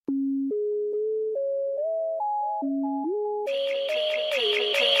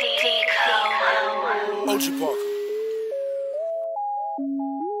OG Parker.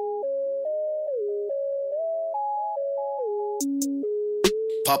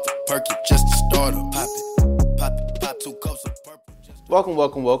 Pop a perky just to start up. Pop 2 cups of purple. Welcome. I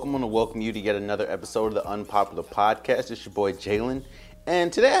want to welcome you to yet another episode of the Unpopular Podcast. It's your boy Jalen,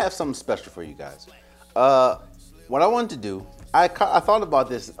 and today I have something special for you guys. What I wanted to do, I thought about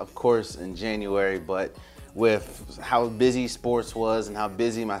this, of course, in January, but with how busy sports was and how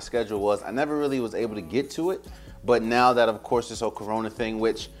busy my schedule was, I never really was able to get to it. But now that, of course, this whole Corona thing,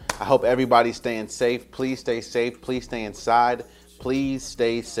 which I hope everybody's staying safe. Please stay safe. Please stay inside. Please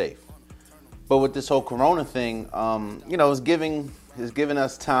stay safe. But with this whole Corona thing, it's giving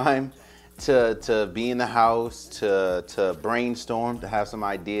us time to be in the house, to brainstorm, to have some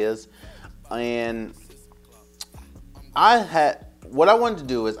ideas. And what I wanted to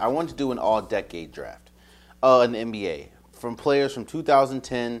do is I wanted to do an all-decade draft in the NBA. From players from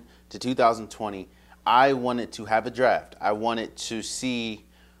 2010 to 2020, I wanted to have a draft. I wanted to see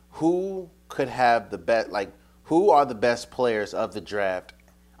who could have the best, who are the best players of the draft.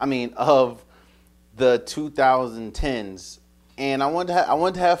 Of the 2010s. And I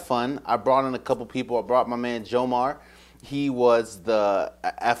wanted to have fun. I brought in a couple people. I brought my man Jomar. He was the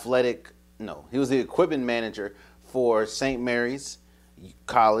equipment manager for St. Mary's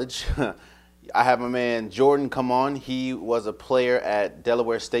College. I have my man Jordan come on. He was a player at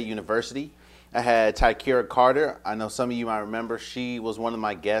Delaware State University. I had Tykera Carter. I know some of you might remember. She was one of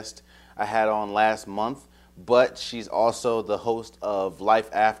my guests I had on last month, but she's also the host of Life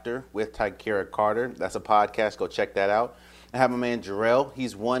After with Tykera Carter. That's a podcast. Go check that out. I have my man Jarrell.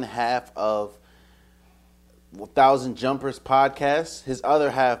 He's one half of 1,000 Jumpers podcast. His other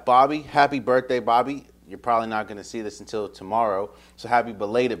half, Bobby. Happy birthday, Bobby. You're probably not going to see this until tomorrow, so happy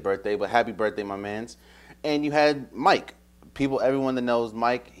belated birthday, but happy birthday, my mans. And you had Mike. Everyone that knows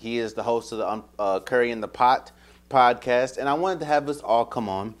Mike, he is the host of the Curry in the Pot podcast, and I wanted to have us all come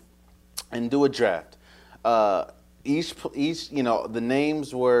on and do a draft. Each, the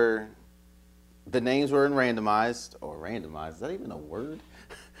names were randomized. Is that even a word?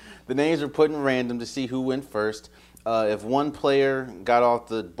 The names were put in random to see who went first. If one player got off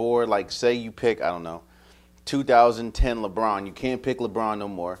the board, like say you pick, 2010 LeBron, you can't pick LeBron no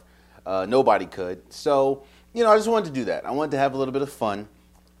more. Nobody could. So, I just wanted to do that. I wanted to have a little bit of fun.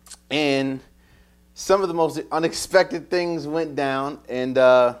 And some of the most unexpected things went down. And,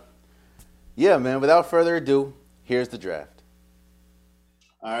 without further ado, here's the draft.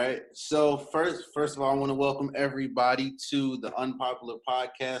 All right. So first of all, I want to welcome everybody to the Unpopular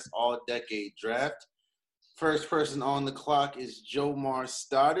Podcast All-Decade Draft. First person on the clock is Jomar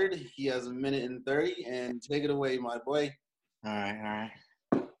Stoddard. He has 1:30, and take it away, my boy. All right.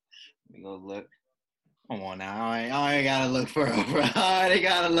 Let me go look. Come on now. I ain't gotta look for real, bro. I ain't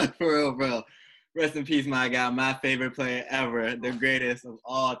gotta look for real, bro. Rest in peace, my guy. My favorite player ever. The greatest of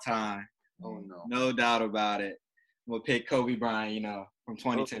all time. Oh, no. No doubt about it. I'm going to pick Kobe Bryant, from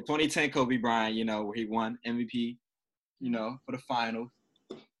 2010. 2010 Kobe Bryant, where he won MVP, for the finals.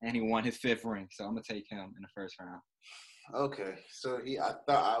 And he won his 5th ring. So I'm going to take him in the first round. Okay. So I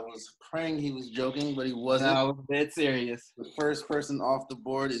thought I was praying he was joking, but he wasn't. No, I was dead serious. The first person off the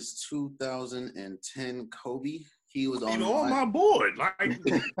board is 2010 Kobe. He was on my board.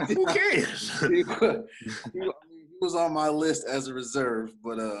 Who cares? he was on my list as a reserve,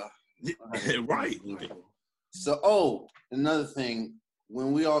 but right. So, another thing.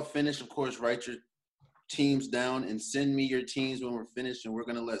 When we all finish, of course, write your teams down and send me your teams when we're finished, and we're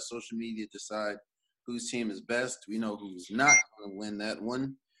going to let social media decide whose team is best. We know who's not going to win that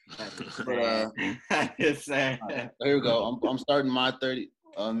one. But, here we go. I'm starting my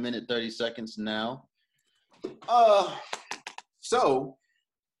 30 seconds now. So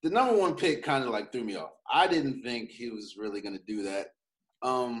the number one pick kind of threw me off. I didn't think he was really going to do that.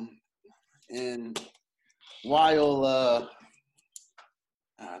 And while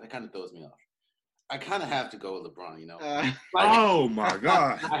that kind of throws me off. I kind of have to go with LeBron, Oh my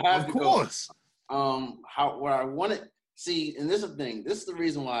God! I have of to course. Go. Where I want it. See, and this is the thing. This is the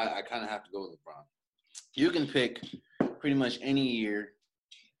reason why I kind of have to go with LeBron. You can pick pretty much any year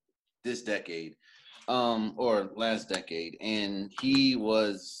this decade, or last decade, and he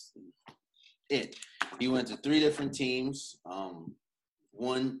was it. He went to 3 different teams.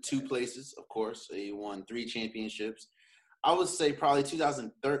 Won 2 places, of course. He won 3 championships. I would say probably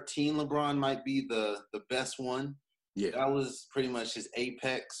 2013 LeBron might be the best one. Yeah. That was pretty much his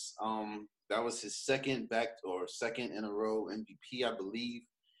apex. That was his second in a row MVP, I believe.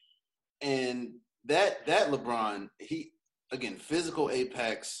 And that LeBron, physical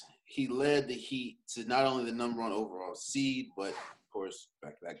apex, he led the Heat to not only the number 1 overall seed, but course,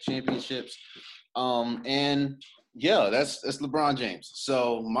 back-to-back championships. And yeah, that's LeBron James.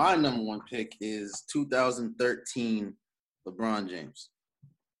 So my number one pick is 2013 LeBron James.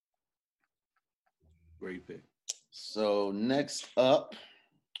 Great pick. So next up,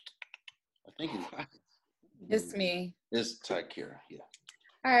 I think It's me. it's Tykira. Yeah.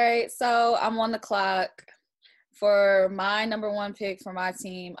 All right, so I'm on the clock. For my number one pick for my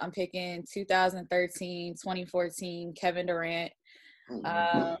team, I'm picking 2013, 2014 Kevin Durant.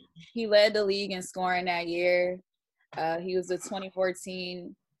 He led the league in scoring that year. He was the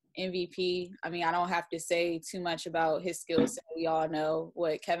 2014 MVP. I mean, I don't have to say too much about his skill set. We all know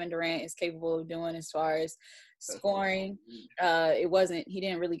what Kevin Durant is capable of doing as far as scoring. He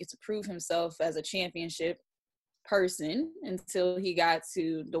didn't really get to prove himself as a championship person until he got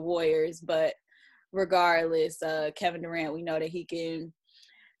to the Warriors. But regardless, Kevin Durant, we know that he can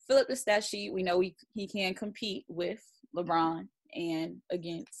fill up the stat sheet. We know he can compete with LeBron and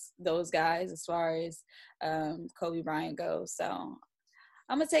against those guys as far as Kobe Bryant goes. So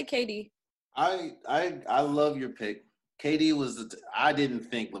I'm gonna take KD. I love your pick. KD was I didn't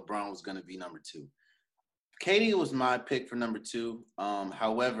think LeBron was gonna be number 2. KD was my pick for number 2.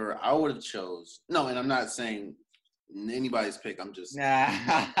 However, I would have chose and I'm not saying anybody's pick. I'm just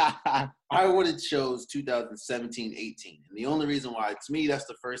I would have chose 2017-18, and the only reason why, to me, that's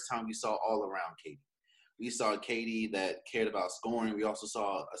the first time we saw all around KD. We saw KD that cared about scoring. We also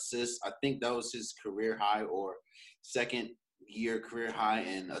saw assists. I think that was his career high or second year career high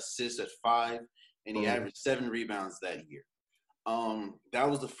in assists at 5, and he averaged 7 rebounds that year. That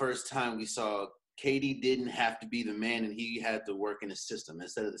was the first time we saw KD didn't have to be the man, and he had to work in a system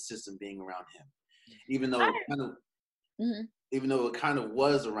instead of the system being around him. Even though it kind of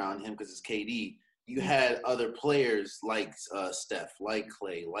was around him because it's KD, you had other players like Steph, like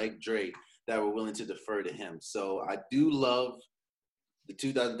Clay, like Dre that were willing to defer to him. So I do love the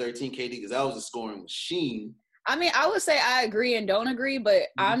 2013 KD because that was a scoring machine. I mean, I would say I agree and don't agree, but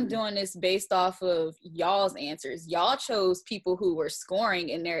I'm doing this based off of y'all's answers. Y'all chose people who were scoring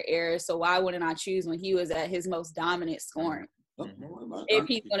in their era, so why wouldn't I choose when he was at his most dominant scoring? If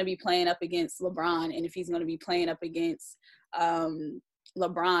he's going to be playing up against LeBron and if he's going to be playing up against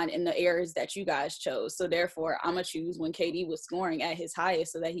LeBron in the eras that you guys chose. So therefore, I'm going to choose when KD was scoring at his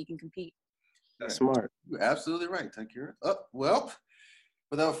highest so that he can compete. That's smart. You're absolutely right, Tykira. Well,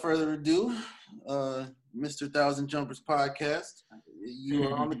 without further ado, Mr. 1,000 Jumpers podcast, you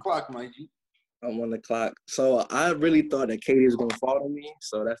are on the clock, my G. I'm on the clock. So I really thought that KD was going to fall to me,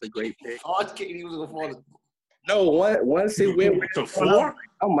 so that's a great pick. Thought KD was going to fall to me. No, once it went to 4,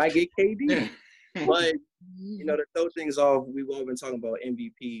 I might get KD. But, to throw things off, we've all been talking about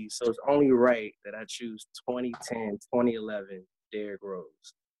MVP, so it's only right that I choose 2010, 2011 Derrick Rose.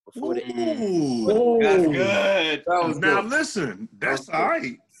 Before Ooh, That's good. That was now good. listen, that's all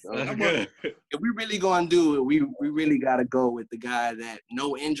right. That's good. If we really going to do it, we really got to go with the guy that,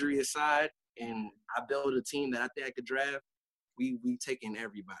 no injury aside, and I build a team that I think I could draft, we taking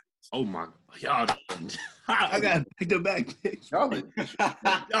everybody. Oh my, y'all! I got back picks. Y'all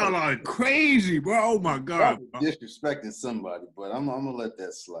Are crazy, bro. Oh my God, disrespecting somebody, but I'm gonna let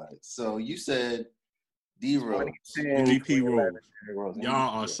that slide. So you said D-Rose. MVP Rose.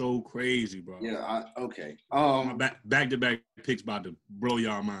 Y'all are so crazy, bro. Yeah. Okay. Back to back picks about to blow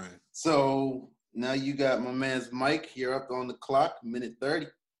y'all mind. So now you got my man's Mike. You're up on the clock. Minute 30.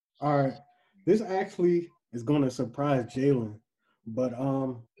 All right. This actually is going to surprise Jalen. But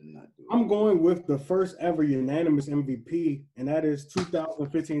I'm going with the first ever unanimous MVP, and that is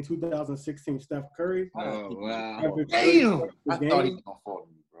 2015-2016 Steph Curry. Oh, wow. Damn! I thought he was going to fall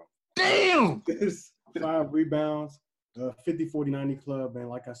to me, bro. Damn! 5 rebounds, 50-40-90 club, and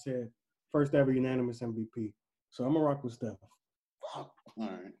like I said, first ever unanimous MVP. So I'm going to rock with Steph. All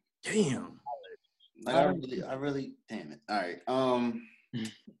right. Damn. I really, damn it. All right.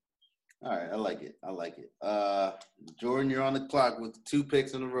 All right, I like it. Jordan, you're on the clock with 2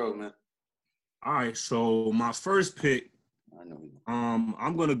 picks in a row, man. All right, so my first pick, I know.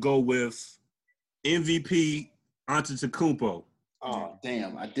 I'm gonna go with MVP Antetokounmpo. Oh,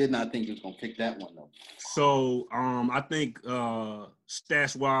 damn! I did not think you was gonna pick that one though. So I think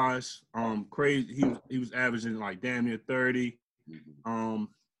stats wise, crazy. He was averaging like damn near 30.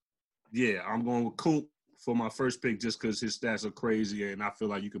 Yeah, I'm going with Koop for my first pick just because his stats are crazy, and I feel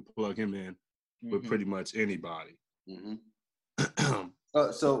like you can plug him in with pretty much anybody.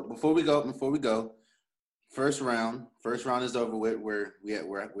 So before we go, first round is over with.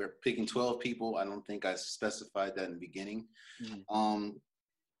 We're picking 12 people. I don't think I specified that in the beginning.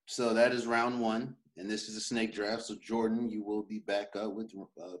 So that is round 1, and this is a snake draft. So Jordan, you will be back up with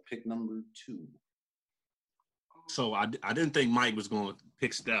pick number 2. So I didn't think Mike was going to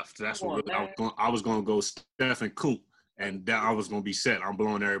pick Steph. That's what really, I was going to go Steph and Coop, and that I was going to be set. I'm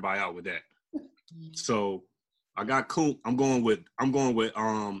blowing everybody out with that. So I got Coop. I'm going with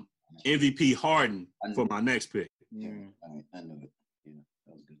MVP Harden for my next pick. Yeah, I knew it. Yeah,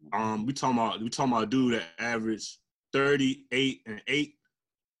 that was good. We talking about a dude that averaged 38 and 8.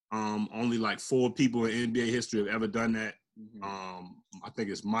 Only like 4 people in NBA history have ever done that. I think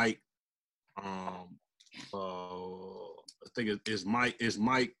it's Mike. I think it's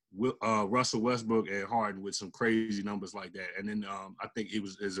Mike, Russell Westbrook, and Harden with some crazy numbers like that. And then I think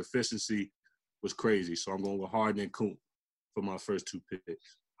his efficiency was crazy. So I'm going with Harden and Coop for my first 2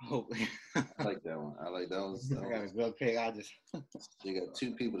 picks. Oh, I like that one. I like that one. I got a good pick. You got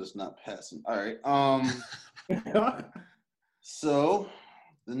 2 people that's not passing. All right. So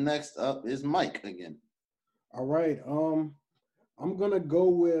the next up is Mike again. All right. I'm gonna go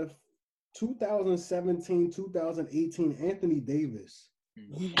with 2017, 2018 Anthony Davis.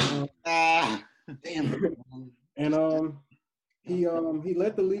 Damn. And he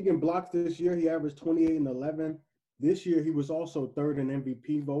led the league in blocks this year. He averaged 28 and 11. This year he was also 3rd in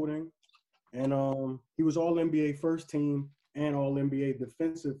MVP voting, and he was All NBA first team and All NBA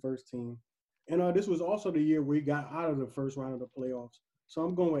defensive first team. And this was also the year where he got out of the first round of the playoffs. So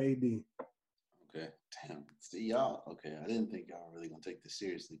I'm going with AD. Okay, damn. See y'all. Okay, I didn't think y'all were really gonna take this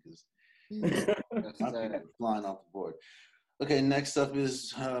seriously because I'm flying off the board. Okay, next up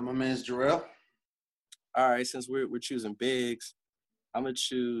is my man's Jarrell. All right, since we're choosing bigs, I'm gonna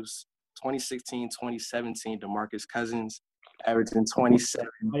choose 2016, 2017 DeMarcus Cousins, averaging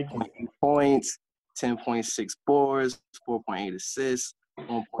 27.8 points, 10.6 boards, 4.8 assists,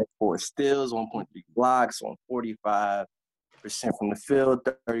 1.4 steals, 1.3 blocks, on 45% from the field,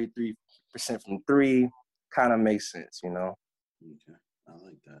 33% from 3. Kind of makes sense, you know. Okay, I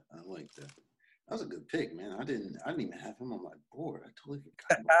like that. That was a good pick, man. I didn't even have him on my board. I totally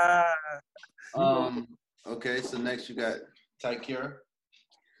forgot. Okay, so next you got Tykira.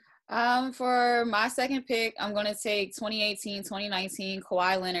 For my second pick, I'm going to take 2018-2019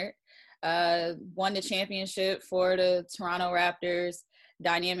 Kawhi Leonard. Won the championship for the Toronto Raptors.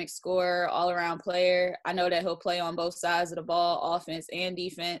 Dynamic scorer, all-around player. I know that he'll play on both sides of the ball, offense and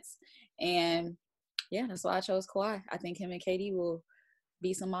defense. And, yeah, that's why I chose Kawhi. I think him and KD will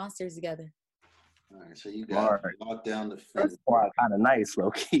be some monsters together. All right, so you got locked down the fence. Kind of nice,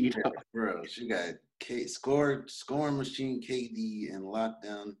 low-key. Bro, you got scoring machine KD and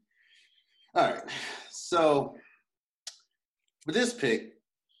lockdown. All right, so with this pick,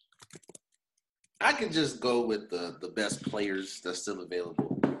 I could just go with the best players that's still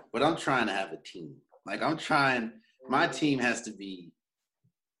available, but I'm trying to have a team. Like my team has to be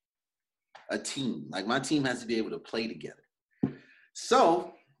a team. Like my team has to be able to play together.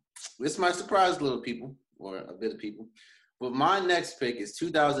 So this might surprise little people or a bit of people, but my next pick is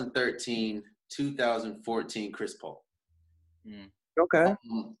 2013, 2014 Chris Paul. Okay.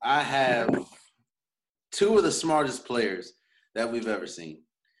 I have 2 of the smartest players that we've ever seen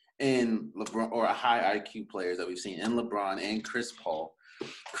in LeBron, or high IQ players that we've seen in LeBron and Chris Paul.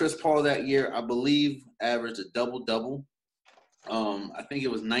 Chris Paul that year, I believe, averaged a double-double. I think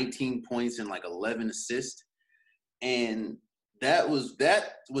it was 19 points and like 11 assists. And that was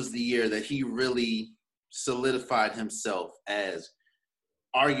the year that he really solidified himself as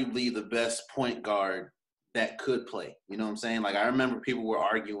arguably the best point guard that could play. You know what I'm saying? Like I remember people were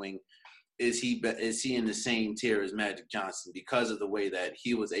arguing, is he in the same tier as Magic Johnson because of the way that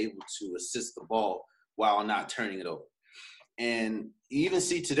he was able to assist the ball while not turning it over. And you even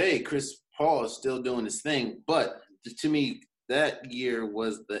see today, Chris Paul is still doing his thing, but to me, that year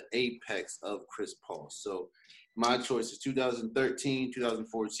was the apex of Chris Paul. So my choice is 2013,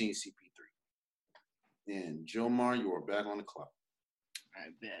 2014 CP3. And Jomar, you are back on the clock.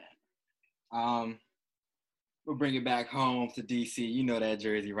 I bet. We'll bring it back home to DC. You know that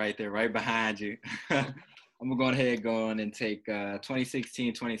jersey right there, right behind you. I'm going to go on and take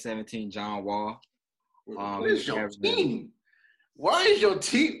 2016, 2017 John Wall. What is your team? Why is your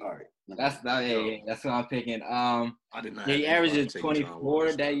team? All right. That's what I'm picking. He averaged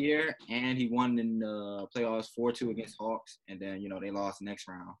 24 that year, and he won in the playoffs 4-2 against Hawks, and then they lost next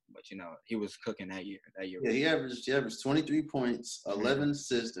round. But he was cooking that year. Yeah, he averaged 23 points, 11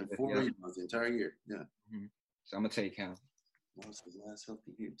 assists, and 4 rebounds the entire year. Yeah. Mm-hmm. So I'm gonna take him. That was his last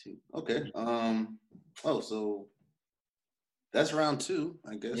healthy year too. Okay. So that's round 2,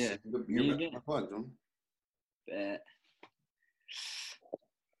 I guess. Yeah. You're back on the clock, John. Bet.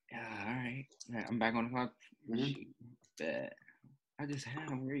 Yeah, all right. I'm back on the clock. Mm-hmm. Bet. I just had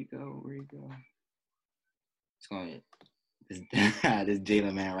him. Where you go? It's going this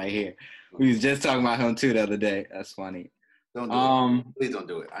Jalen man right here. We was just talking about him too the other day. That's funny. Don't do it. Please don't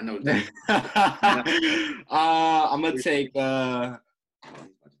do it. I know. I'm gonna take. I'm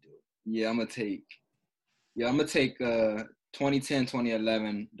gonna take 2010,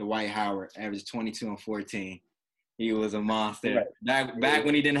 2011. Dwight Howard averaged 22 and 14. He was a monster. Right. Back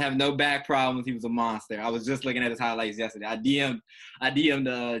when he didn't have no back problems, he was a monster. I was just looking at his highlights yesterday. I DM'd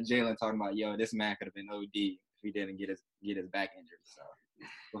Jalen talking about, yo, this man could have been OD if he didn't get his back injured. So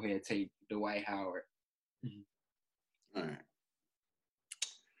go ahead, take Dwight Howard. All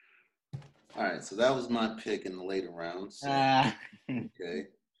right. So that was my pick in the later rounds. So, okay.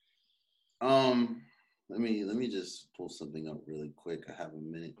 Let me just pull something up really quick. I have a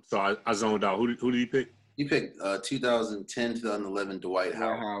minute. So I zoned out. Who did he pick? You picked 2010, 2011 Dwight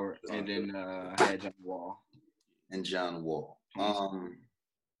Howard. And then had John Wall. And John Wall.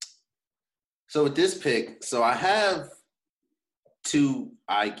 So with this pick, so I have 2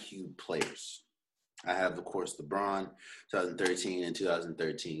 IQ players. I have, of course, LeBron, 2013, and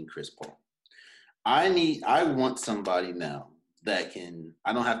 2013 Chris Paul. I want somebody now that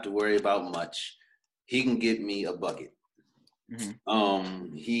I don't have to worry about much. He can get me a bucket.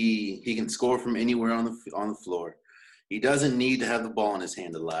 Mm-hmm. He can score from anywhere on the floor. He doesn't need to have the ball in his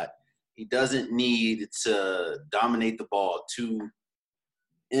hand a lot. He doesn't need to dominate the ball to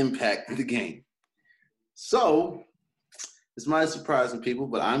impact the game. So this might surprise some people,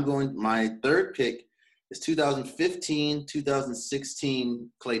 but my third pick is 2015, 2016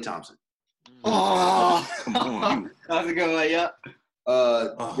 Klay Thompson. Oh, come on. That's a good one, yeah.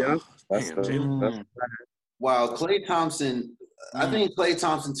 While Klay Thompson, I think Klay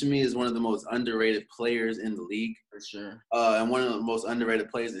Thompson to me is one of the most underrated players in the league. For sure. And one of the most underrated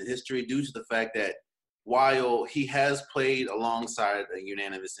players in history due to the fact that while he has played alongside a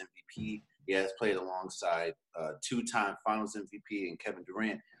unanimous MVP, he has played alongside 2-time Finals MVP and Kevin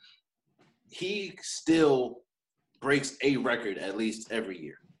Durant, he still breaks a record at least every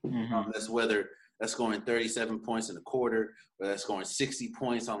year. Mm-hmm. That's whether that's scoring 37 points in a quarter, or that's scoring 60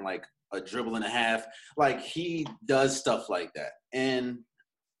 points on like a dribble and a half. Like, he does stuff like that. And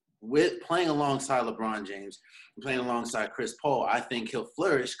with playing alongside LeBron James, playing alongside Chris Paul, I think he'll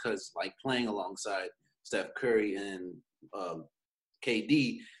flourish because, like, playing alongside Steph Curry and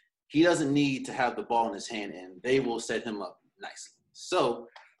KD, he doesn't need to have the ball in his hand, and they will set him up nicely. So,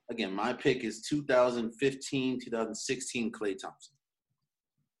 again, my pick is 2015, 2016 Klay Thompson.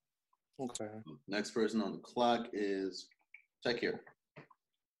 Okay. Next person on the clock is Shakira.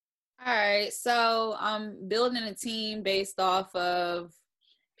 All right, so I'm building a team based off of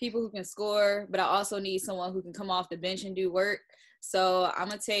people who can score, but I also need someone who can come off the bench and do work. So I'm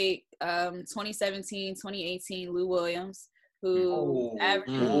going to take 2017, 2018 Lou Williams, who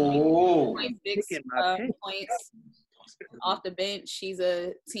averaged 26 points off the bench. He's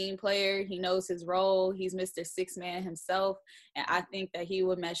a team player. He knows his role. He's Mr. Six-Man himself, and I think that he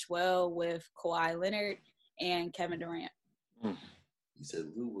would mesh well with Kawhi Leonard and Kevin Durant. You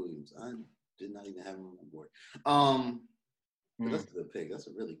said Lou Williams. I did not even have him on the board. That's a good pick. That's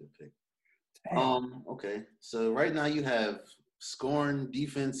a really good pick. Okay. So right now you have scoring,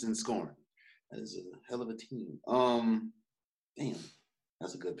 defense, and scoring. That is a hell of a team. Damn.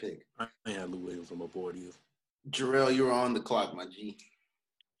 That's a good pick. I ain't had Lou Williams on my board either. Jarrell, you're on the clock, my G.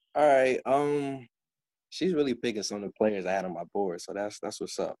 All right. She's really picking some of the players I had on my board, so that's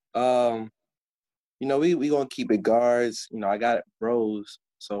what's up. You know, we gonna keep it guards. You know, I got Rose.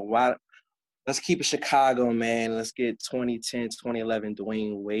 So let's keep it Chicago, man. Let's get 2010, 2011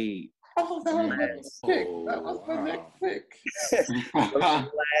 Dwayne Wade. Oh, that was my next pick. That was my next pick.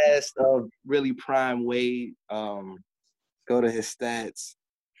 Last really prime Wade. Go to his stats.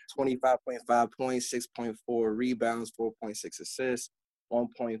 25.5 points, 6.4 rebounds, 4.6 assists,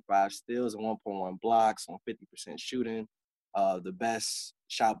 1.5 steals, and 1.1 blocks on 50% shooting. The best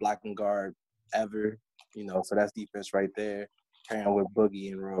shot blocking guard ever, you know, so that's defense right there. Pairing with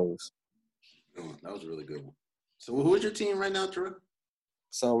Boogie and Rose. That was a really good one. So who is your team right now, Drew?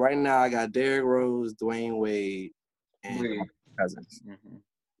 So right now I got Derrick Rose, Dwayne Wade, and Cousins. Mm-hmm.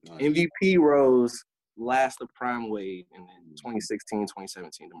 Nice. MVP Rose, last of prime Wade, and then 2016,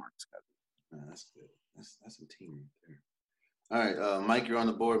 2017 DeMarcus Cousins. That's good. That's a team right there. All right, Mike, you're on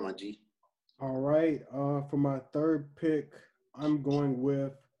the board, my G. All right. For my third pick, I'm going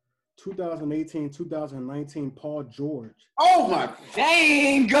with 2018, 2019 Paul George. Oh my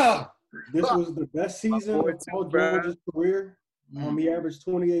dang! This was the best season of Paul George's career. He averaged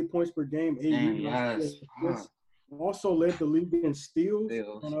 28 points per game, 8 rebounds. Also led the league in steals.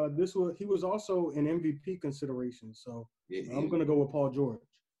 And he was also an MVP consideration. So I'm gonna go with Paul George.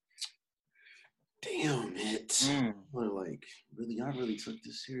 Damn it. We're like, really, I really took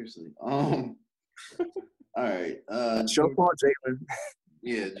this seriously. All right. Show for Jalen.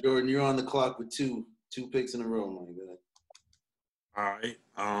 Yeah, Jordan, you're on the clock with two picks in a row, my God. All right.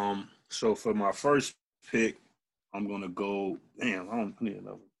 So for my first pick, I'm gonna go. Damn, I need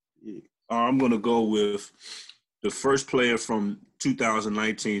another. Yeah. I'm gonna go with the first player from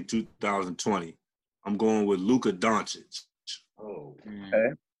 2019, 2020. I'm going with Luka Doncic. Oh,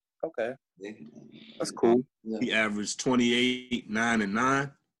 okay. That's cool. He averaged 28, 9, and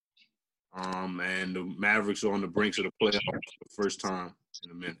 9. And the Mavericks are on the brink of the playoffs for the first time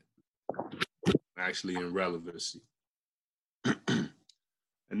in a minute. Actually in relevancy. And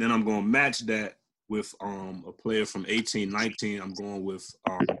then I'm going to match that with a player from 18-19. I'm going with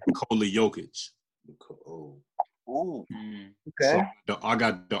Nikola Jokic. Okay. So I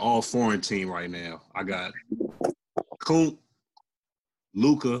got the all-foreign team right now. I got Kunt,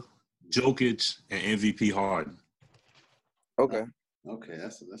 Luka, Jokic, and MVP Harden. Okay. Okay,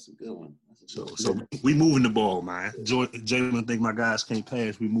 that's a good one. So we moving the ball, man. Jalen think my guys can't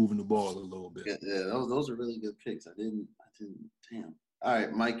pass. We moving the ball a little bit. Yeah, those are really good picks. I didn't. Damn. All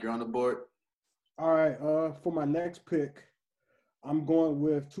right, Mike, you're on the board. All right. For my next pick, I'm going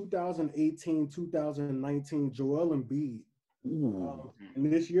with 2018-2019 Joel Embiid.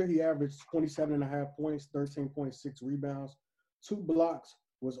 And this year he averaged 27.5 points, 13.6 rebounds, 2 blocks,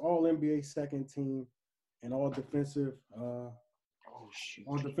 was all NBA second team, and all defensive.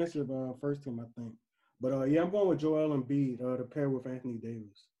 On defensive first team, I think. But I'm going with Joel Embiid to pair with Anthony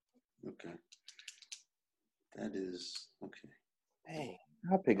Davis. Okay. That is okay. Hey,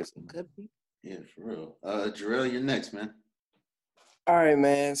 I'll pick some good people. Yeah, for real. Jarrell, you're next, man. All right,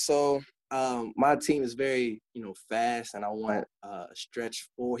 man. So my team is very, fast, and I want a stretch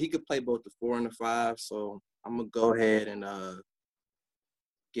 4. He could play both the 4 and the 5, so I'm going to go ahead and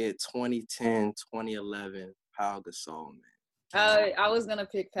get 2010, 2011 Pau Gasol, man. I was going to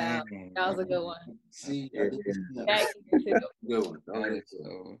pick Pau. That was a good one. See, good one.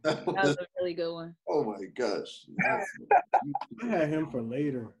 That was a really good one. Oh, my gosh. I had him for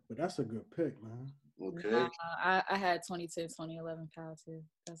later, but that's a good pick, man. Okay. I had 2010, 2011 Pau, too.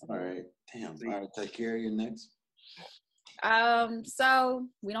 All right. Damn. All right, Takira, you're next. So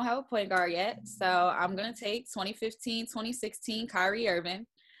we don't have a point guard yet. So I'm going to take 2015, 2016 Kyrie Irving.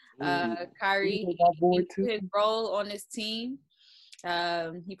 Kyrie, he his role on this team.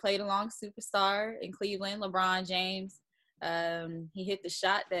 He played along superstar in Cleveland, LeBron James. He hit the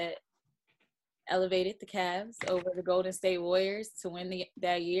shot that elevated the Cavs over the Golden State Warriors to win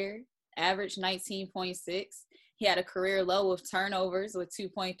that year. Averaged 19.6. He had a career low of turnovers with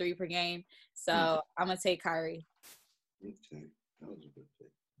 2.3 per game. So I'm gonna take Kyrie. Okay, that was a good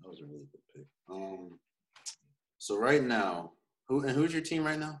pick. That was a really good pick. So right now, who's your team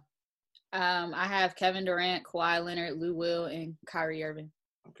right now? I have Kevin Durant, Kawhi Leonard, Lou Will, and Kyrie Irving.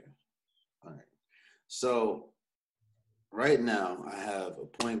 Okay. All right. So right now, I have a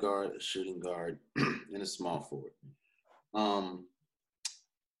point guard, a shooting guard, and a small forward. I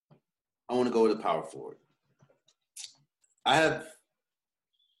want to go with a power forward. I have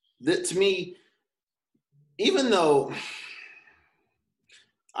that to me. Even though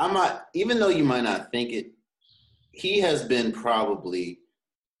you might not think it, he has been probably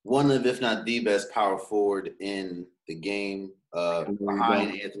one of, if not the best power forward in the game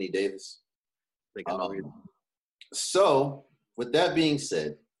behind Anthony Davis. So, with that being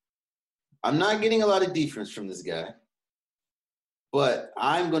said, I'm not getting a lot of defense from this guy, but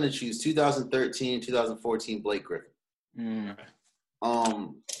I'm going to choose 2013, 2014 Blake Griffin.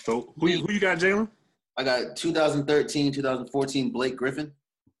 So who you got, Jalen? I got 2013, 2014 Blake Griffin.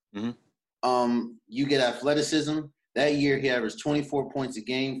 You get athleticism. That year, he averaged 24 points a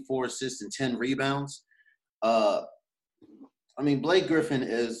game, 4 assists, and 10 rebounds. Blake Griffin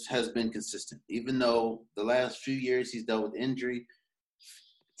has been consistent. Even though the last few years he's dealt with injury,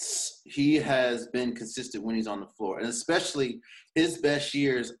 he has been consistent when he's on the floor. And especially his best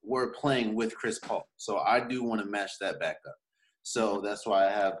years were playing with Chris Paul. So I do want to match that back up. So that's why I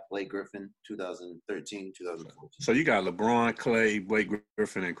have Blake Griffin, 2013, 2014. So you got LeBron, Clay, Blake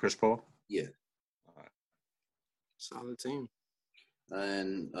Griffin, and Chris Paul? Yeah. Solid team.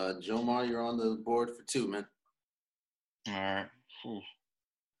 And Jomar, you're on the board for 2, man. All right.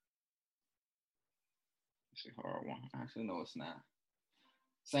 It's a hard one. Actually, no, it's not.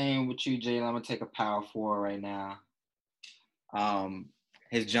 Same with you, Jalen. I'm gonna take a power forward right now.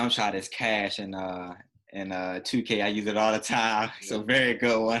 His jump shot is cash, and 2K I use it all the time. So very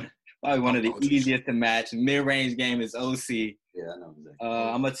good one. Probably one of the easiest to match. Mid-range game is OC. Yeah, I know exactly.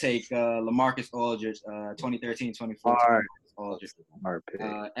 I'm going to take LaMarcus Aldridge, 2013, 2014. All right. Aldridge. Hard pick.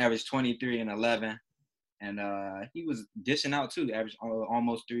 Averaged 23 and 11. And he was dishing out, too. Averaged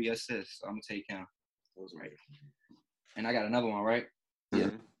almost 3 assists. So I'm going to take him. Those right. And I got another one, right? Yeah.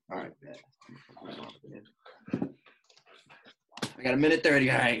 All right. I got a minute 30.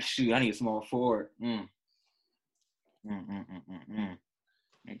 All right, shoot, I need a small forward. Let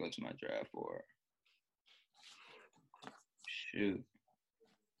me go to my draft forward. Shoot.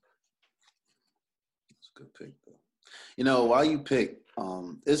 It's a good pick, though. You know, while you pick,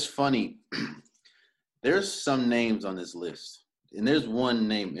 it's funny. There's some names on this list, and there's one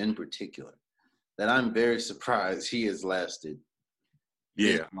name in particular that I'm very surprised he has lasted.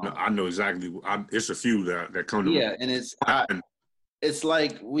 Yeah, I know exactly. It's a few that come to Yeah, me. and it's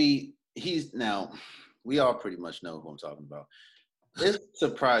like we all pretty much know who I'm talking about. It's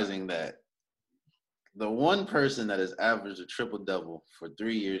surprising that the one person that has averaged a triple-double for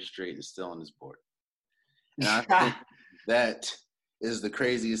 3 years straight is still on this board. And I think that is the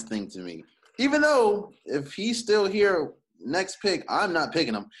craziest thing to me. Even though if he's still here next pick, I'm not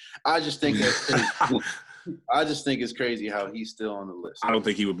picking him. I just think that's crazy. I just think it's crazy how he's still on the list. I don't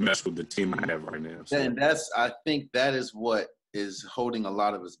think he would mess with the team I have right now. So. And I think that is what is holding a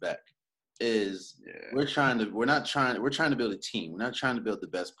lot of us back. We're trying to build a team. We're not trying to build the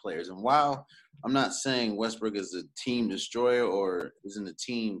best players. And while I'm not saying Westbrook is a team destroyer or isn't a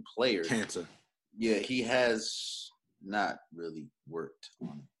team player, Cancer. Yeah, he has not really worked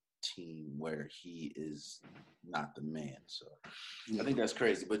on a team where he is not the man. So I think that's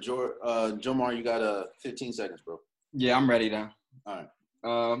crazy. But Jomar, you got 15 seconds, bro. Yeah, I'm ready now. All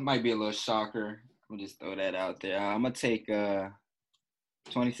right. Might be a little shocker. I'll just throw that out there. I'm going to take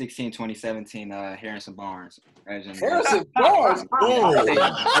 2016-2017 Harrison Barnes. Harrison Barnes? I'm going to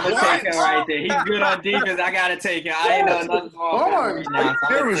take him right there. He's good on defense. I got to take him. I ain't know another small Barnes. Right now, so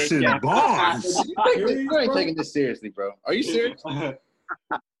Harrison Barnes. You ain't taking this seriously, bro. Are you serious?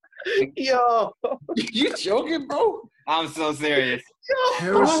 Yo, you joking, bro? I'm so serious.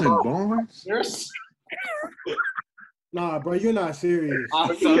 Harrison Barnes? Nah, bro, you're not serious.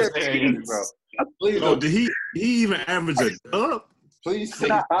 I'm so serious, bro. Please, Oh, did he even average a dub? please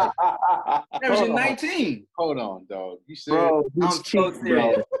take Averaging 19. Hold on, dog. You serious? Bro, I'm he's so cheap,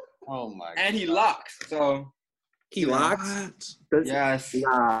 serious. bro. Oh my god. And he locks. So, He locks? yes.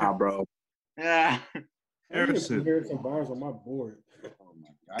 Nah, bro. Yeah. Harrison Barnes on my board. Oh my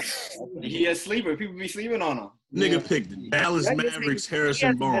god. He a sleeper. People be sleeping on him. Nigga picked the Dallas Mavericks,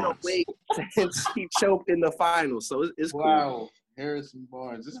 Harrison Barnes. Since he choked in the finals, so it's cool. Wow, Harrison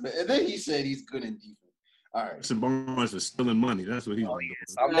Barnes. And then he said he's good in defense. All right. Harrison Barnes was stealing money. That's what he's doing.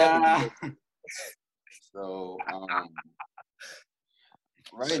 Yes, I'm definitely So,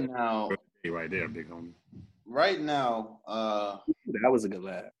 right now, Right there, big homie. that was a good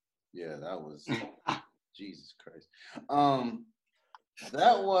laugh. yeah, that was Jesus Christ.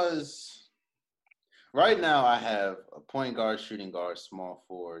 That was right now. I have a point guard, shooting guard, small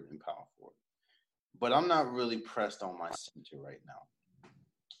forward, and power forward. But I'm not really pressed on my center right now.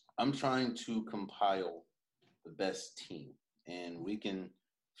 I'm trying to compile the best team, and we can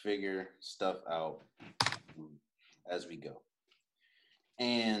figure stuff out as we go.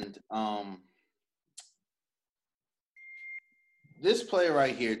 And this player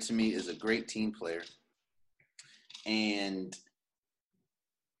right here, to me, is a great team player. And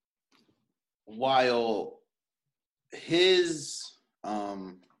while his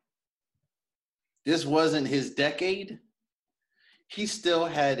this wasn't his decade, he still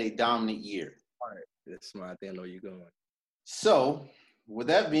had a dominant year. All right, that's my thing. I know you're going. So, with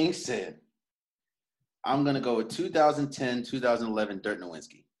that being said, I'm going to go with 2010-2011 Dirk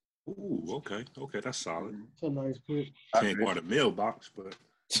Nowitzki. Ooh, okay, that's solid. It's a nice pick. Can't go to the mailbox, but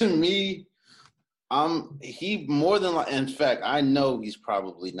To me, he more than like. In fact, I know he's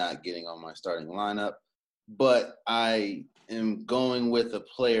probably not getting on my starting lineup, but I am going with a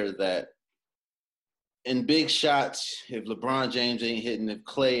player that, in big shots, if LeBron James ain't hitting, if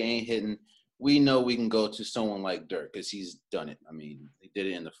Clay ain't hitting, we know we can go to someone like Dirk because he's done it. I mean, he did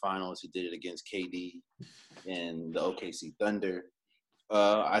it in the finals. He did it against KD and the OKC Thunder.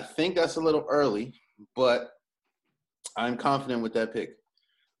 I think that's a little early, but I'm confident with that pick.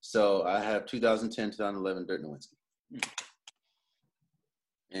 So I have 2010-2011 Dirk Nowitzki.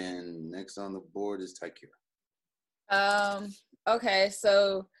 And next on the board is Tykira. Okay,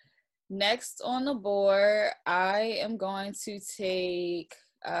 so next on the board, I am going to take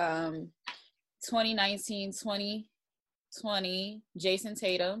 2019-2020 Jason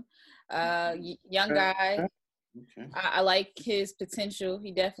Tatum. Young guy. Okay. I like his potential.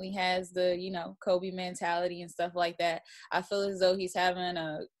 He definitely has the, Kobe mentality and stuff like that. I feel as though he's having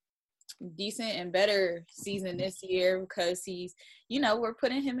a decent and better season this year because he's, we're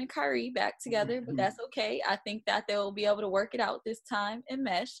putting him and Kyrie back together, but that's okay. I think that they'll be able to work it out this time and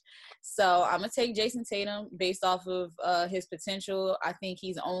mesh. So I'm going to take Jason Tatum based off of his potential. I think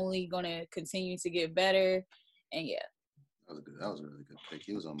he's only going to continue to get better. And yeah. That was a really good pick.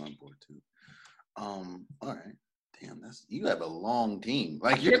 He was on my board too. All right. Damn, you have a long team.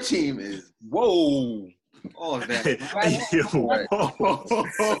 Like your team is Oh, is that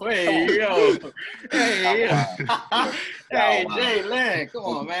Hey, Jay Lynn, come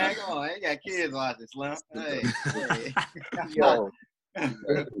on, man. Come on. You got kids watching, Slim. Hey. Yo.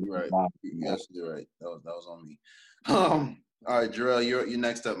 You're right. Yes, you're right. That was on me. All right, Jarrell, you're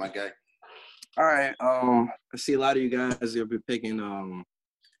next up, my guy. All right. I see a lot of you guys you'll be picking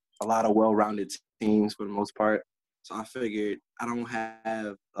a lot of well-rounded teams for the most part. So I figured I don't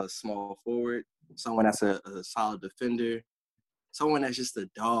have a small forward, someone that's a solid defender, someone that's just a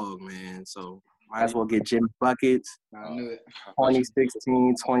dog, man. So might as well get Jimmy Buckets. I knew it.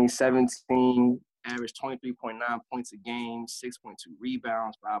 2016, 2017, averaged 23.9 points a game, 6.2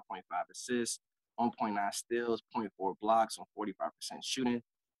 rebounds, 5.5 assists, 1.9 steals, 0.4 blocks on 45% shooting.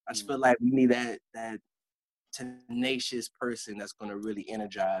 I just feel like we need that tenacious person that's going to really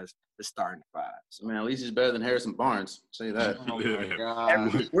energize the starting five. So, Man, at least he's better than Harrison Barnes. Say that. Oh, my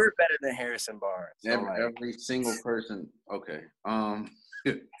God. We're better than Harrison Barnes. So Every single person. Okay.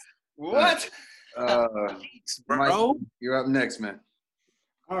 What? Bro. Mike, you're up next, man.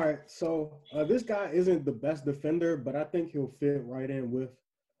 All right, so this guy isn't the best defender, but I think he'll fit right in with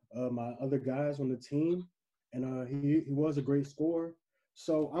my other guys on the team, and he was a great scorer.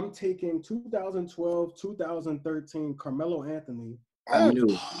 So I'm taking 2012, 2013 Carmelo Anthony. I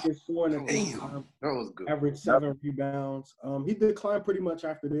knew. He's scoring at this Damn, time, that was good. average 7 rebounds. He declined pretty much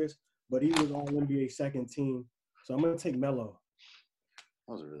after this, but he was all NBA second team. So I'm gonna take Melo.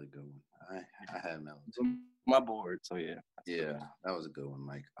 That was a really good one. I had Melo too. My board, so yeah. Yeah, that was a good one,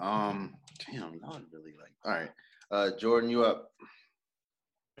 Mike. Damn, that was really like. All right, Jordan, you up?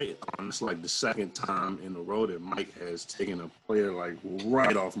 Hey, it's like the second time in a row that Mike has taken a player like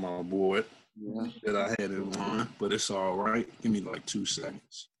right off my board that I had in mind, but it's all right. Give me like 2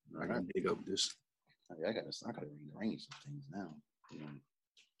 seconds. I can dig up this. I gotta rearrange some things now.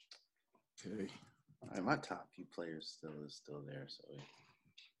 Okay. All right, my top few players is still there, so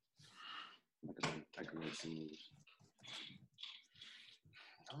I can make some moves.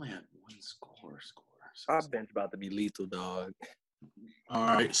 I only had one score. So Our bench about to be lethal, dog. All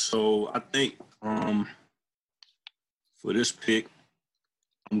right, so I think for this pick,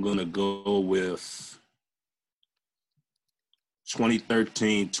 I'm gonna go with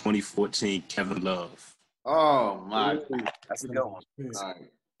 2013, 2014 Kevin Love. Oh my! That's a good one. All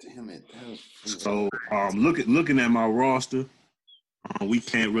right, damn it. So looking at my roster, we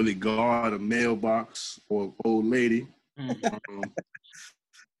can't really guard a mailbox or an old lady,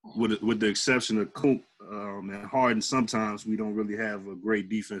 with the exception of Coop and Harden. Sometimes we don't really have a great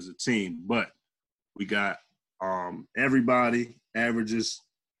defensive team, but we got everybody averages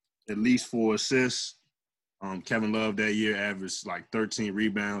at least 4 assists. Kevin Love that year averaged like 13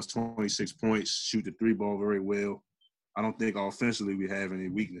 rebounds, 26 points, shoot the 3-ball very well. I don't think offensively we have any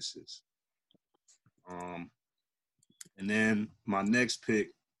weaknesses. And then my next pick,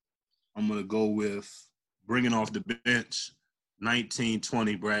 I'm going to go with bringing off the bench,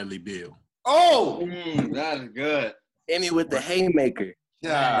 1920 Bradley Beal. Oh, That is good. Hit me with the haymaker.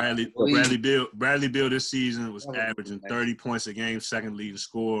 yeah. Bradley Beal this season was averaging 30 points a game, second leading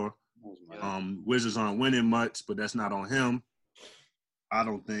scorer. Wizards aren't winning much, but that's not on him. I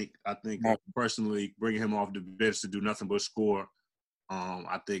think personally bringing him off the bench to do nothing but score,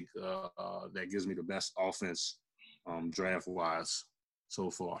 I think that gives me the best offense draft-wise so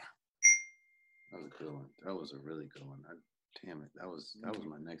far. That was a good one. That was a really good one. Damn it. That was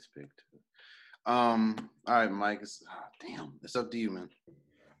my next pick too. All right, Mike. It's up to you, man.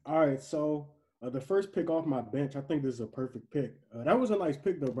 All right, so the first pick off my bench, I think this is a perfect pick. That was a nice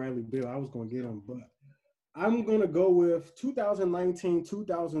pick, though, Bradley Beal. I was going to get him, but I'm going to go with 2019,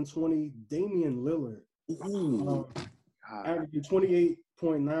 2020 Damian Lillard. Averaging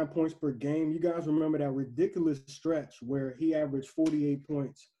 28.9 points per game. You guys remember that ridiculous stretch where he averaged 48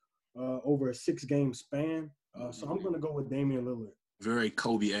 points over a 6-game span? So I'm going to go with Damian Lillard. Very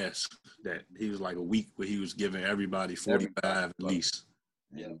Kobe-esque that he was like a week where he was giving everybody 45 at least.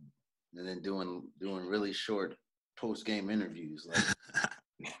 Yeah. And then doing really short post-game interviews.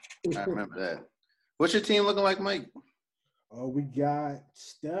 Like I remember that. What's your team looking like, Mike? We got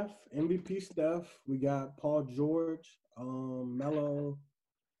Steph, MVP Steph. We got Paul George, Melo,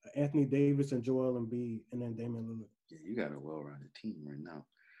 Anthony Davis, and Joel Embiid, and then Damian Lillard. Yeah, you got a well-rounded team right now.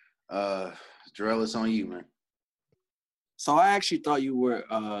 Jarrell, it's on you, man. So I actually thought you were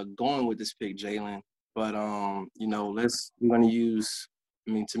going with this pick, Jalen. But we're gonna use.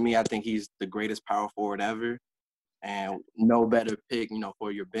 I mean, to me, I think he's the greatest power forward ever, and no better pick,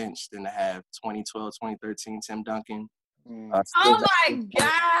 for your bench than to have 2012, 2013 Tim Duncan. Oh my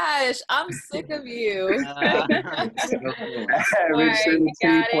gosh, I'm sick of you. Average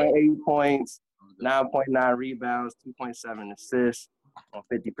 73.8 points, 9.9 rebounds, 2.7 assists, on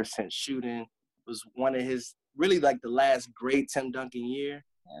 50% shooting. Was one of his really like the last great Tim Duncan year,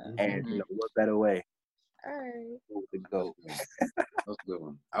 and what better way? All right. The GOAT. That was a good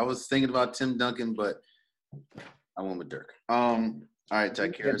one. I was thinking about Tim Duncan, but I went with Dirk. All right,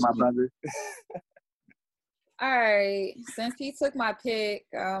 Tykeira. My brother. All right. Since he took my pick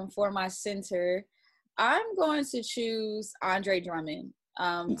for my center, I'm going to choose Andre Drummond.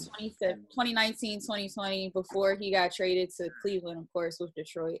 2019, 2020, before he got traded to Cleveland, of course, with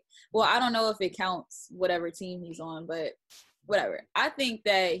Detroit. Well, I don't know if it counts whatever team he's on, but whatever. I think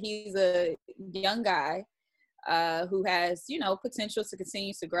that he's a young guy who has, potential to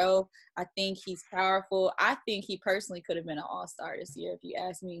continue to grow. I think he's powerful. I think he personally could have been an all-star this year, if you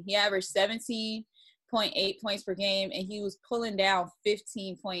ask me. He averaged 17.8 points per game, and he was pulling down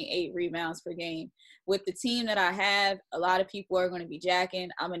 15.8 rebounds per game. With the team that I have, a lot of people are going to be jacking.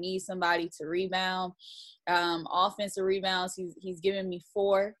 I'm going to need somebody to rebound. Offensive rebounds, he's giving me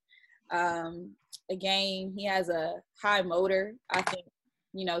 4 a game. He has a high motor, I think,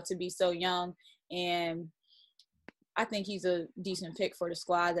 to be so young. And I think he's a decent pick for the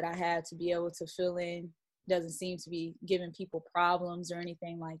squad that I have to be able to fill in. Doesn't seem to be giving people problems or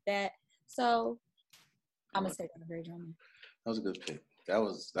anything like that. So I'm going to take Andre Drummond. That was a good pick. That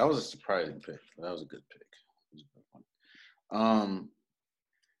was a surprising pick. That was a good pick. It was a good one.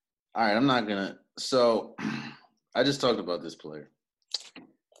 All right, I'm not gonna. So, I just talked about this player,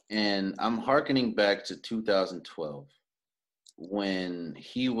 and I'm hearkening back to 2012 when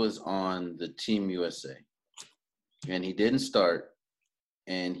he was on the Team USA, and he didn't start,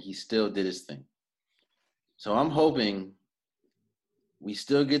 and he still did his thing. So I'm hoping we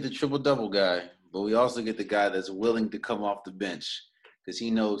still get the triple-double guy, but we also get the guy that's willing to come off the bench because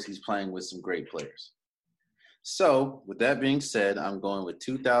he knows he's playing with some great players. So, with that being said, I'm going with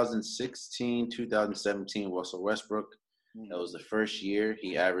 2016, 2017 Russell Westbrook. That was the first year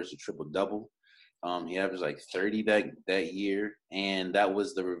he averaged a triple-double. He averaged like 30 that year, and that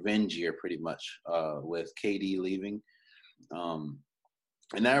was the revenge year pretty much with KD leaving. And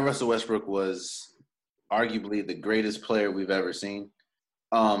that Russell Westbrook was arguably the greatest player we've ever seen.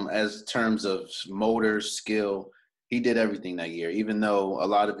 As terms of motor, skill, he did everything that year, even though a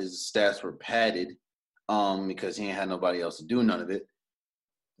lot of his stats were padded because he ain't had nobody else to do none of it.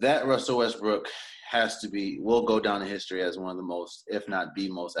 That Russell Westbrook will go down in history as one of the most, if not the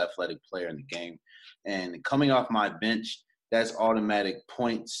most athletic player in the game. And coming off my bench, that's automatic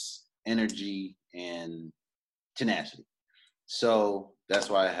points, energy, and tenacity. So that's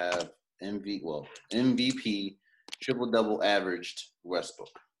why I have MVP, triple-double averaged Westbrook.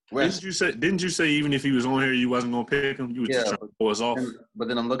 Didn't you say even if he was on here, you wasn't gonna pick him? You was just trying to pull us off. But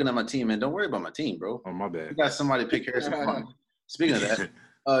then I'm looking at my team, man. Don't worry about my team, bro. Oh, my bad. You got somebody pick Harrison Barnes. Speaking of that,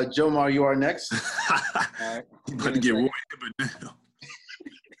 Jomar, you are next. All right. You about to get Roy Hibbert now.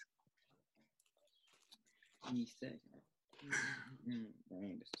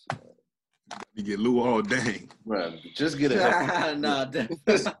 You get Lou all dang. Bro, just get it. No,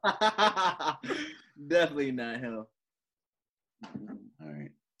 definitely not him. All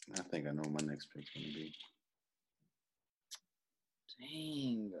right. I think I know what my next pick's going to be.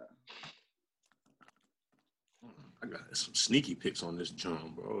 Dang. I got some sneaky picks on this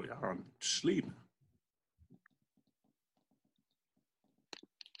jump, bro. Y'all sleeping.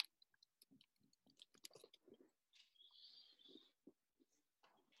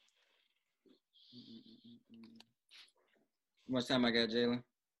 How much time I got, Jalen?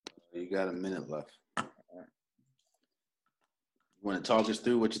 You got a minute left. You want to talk us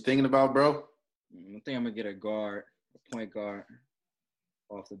through what you're thinking about, bro? I think I'm going to get a point guard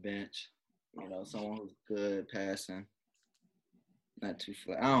off the bench. Someone who's good passing. Not too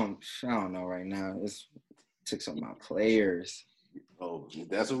flat. I don't know right now. It's took some of my players. Oh,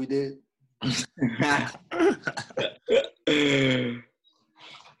 that's what we did?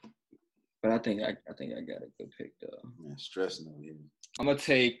 But I think I got a good pick though. Man, stressing over here. I'm gonna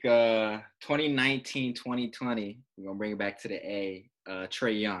take 2019, 2020. We're gonna bring it back to the A.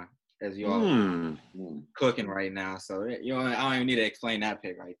 Trae Young, as you all cooking right now. So I don't even need to explain that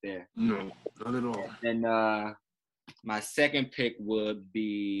pick right there. No, not at all. And my second pick will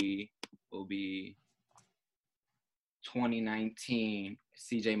be 2019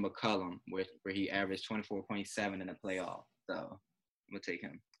 CJ McCollum, where he averaged 24.7 in the playoff. So I'm gonna take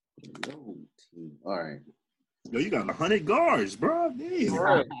him. All right. Yo, you got 100 guards, bro.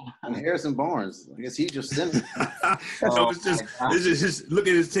 Damn. And Harrison Barnes. I guess he just sent it. So it's just look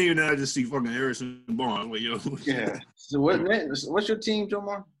at his team now. I just see fucking Harrison Barnes. Wait, yo. Yeah. So what's your team,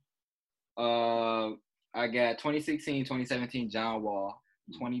 Jomar? I got 2016, 2017 John Wall,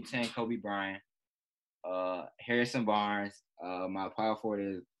 2010 Kobe Bryant, Harrison Barnes. My power forward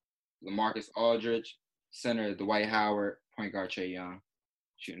is LaMarcus Aldridge, center Dwight Howard, point guard Trae Young,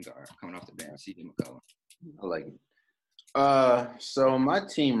 shooting guard coming off the bench CJ McCollum. I like it. So my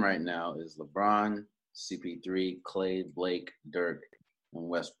team right now is LeBron, CP3, Clay, Blake, Dirk, and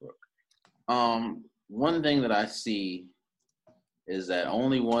Westbrook. One thing that I see is that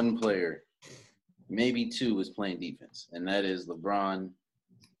only one player, maybe two, is playing defense, and that is LeBron,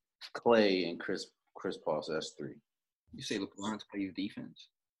 Clay, and Chris Paul. So that's three. You say LeBron plays defense?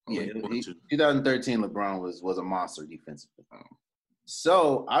 Yeah, 2013 LeBron was a monster defensively.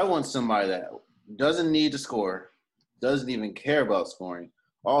 So I want somebody that doesn't need to score, doesn't even care about scoring.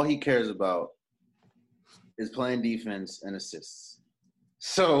 All he cares about is playing defense and assists.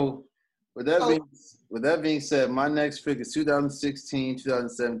 So with that being said, my next pick is 2016,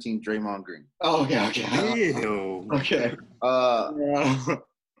 2017 Draymond Green. Oh, okay. Ew. Okay.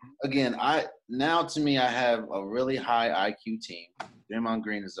 Again, I have a really high IQ team. Draymond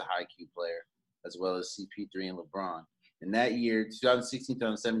Green is a high IQ player, as well as CP3 and LeBron. And that year, 2016,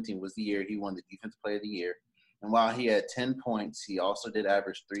 2017 was the year he won the Defensive Player of the Year. And while he had 10 points, he also did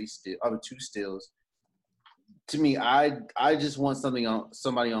average 2 steals. To me, I just want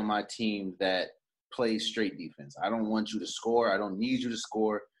somebody on my team that plays straight defense. I don't want you to score. I don't need you to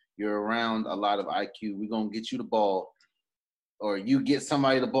score. You're around a lot of IQ. We're going to get you the ball, or you get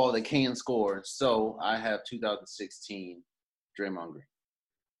somebody the ball that can score. So I have 2016 Draymond Green.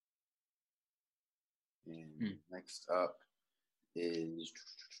 And next up is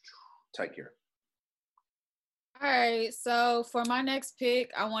Tyker. All right, so for my next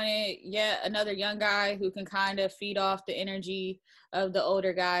pick, I wanted yet another young guy who can kind of feed off the energy of the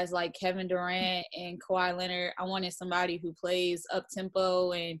older guys like Kevin Durant and Kawhi Leonard. I wanted somebody who plays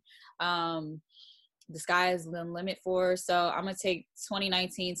up-tempo and the sky is the limit for. So I'm going to take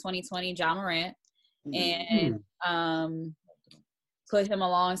 2019, 2020 John Morant and put him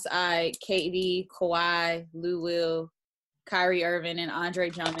alongside KD, Kawhi, Lou Will, Kyrie Irving, and Andre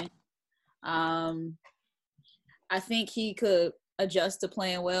Drummond. I think he could adjust to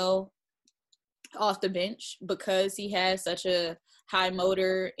playing well off the bench because he has such a high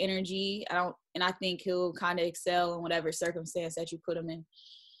motor energy. I think he'll kind of excel in whatever circumstance that you put him in.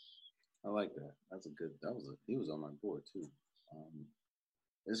 I like that. He was on my board too.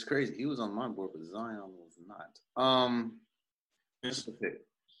 It's crazy. He was on my board, but Zion was not. That's the pick.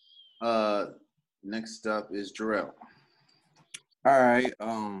 Next up is Jarrell. All right.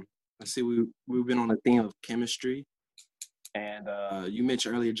 Let's see. We've been on the theme of chemistry, and you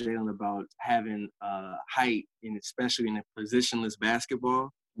mentioned earlier, Jalen, about having height, and especially in a positionless basketball.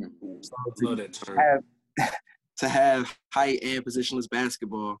 Mm-hmm. So love that term. To have height and positionless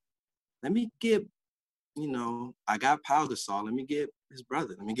basketball, let me get. I got Pau Gasol. Let me get his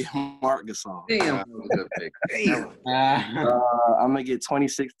brother. Let me get Marc Gasol. Damn, that was a good pick. I'm going to get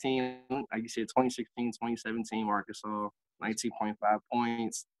 2016, like you said, 2016, 2017 Marc Gasol, 19.5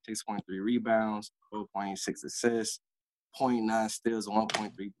 points, 6.3 rebounds, 4.6 assists, 0.9 steals,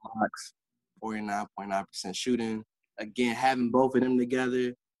 1.3 blocks, 49.9% shooting. Again, having both of them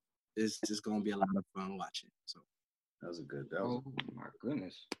together is just going to be a lot of fun watching. So that was a good. Oh my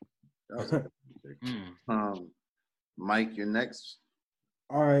goodness. That was a good pick. Mike, you're next.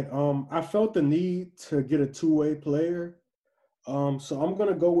 All right. I felt the need to get a two-way player. So I'm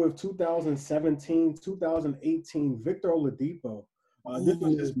gonna go with 2017, 2018 Victor Oladipo. This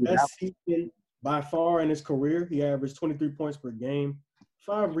was his best season by far in his career. He averaged 23 points per game,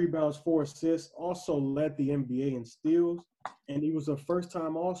 5 rebounds, 4 assists. Also led the NBA in steals, and he was a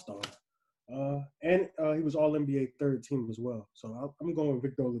first-time All-Star. And he was All-NBA third team as well. So I'm going with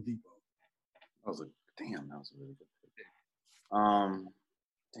Victor Oladipo. That was a really good pick.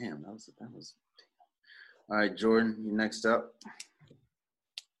 That was. All right, Jordan, you next up.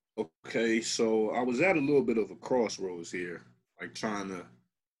 Okay, so I was at a little bit of a crossroads here, like trying to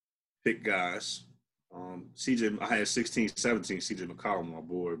pick guys. I had 16, 17 CJ McCollum on my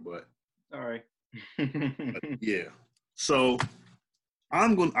board, but all right. Yeah. So I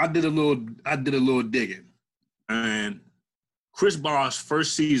did a little digging, and Chris Bosh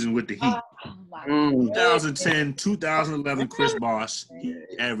first season with the Heat. 2010, 2011 Chris Bosh, he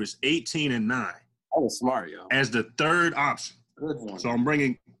averaged 18 and 9. That was smart, yo. as the third option. Good one. So I'm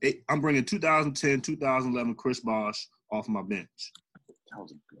bringing 2010, 2011 Chris Bosh off my bench. That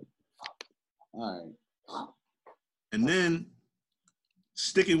was good. All right. And then,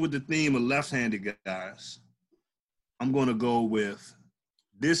 sticking with the theme of left-handed guys, I'm going to go with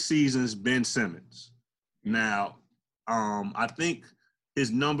this season's Ben Simmons. Now, I think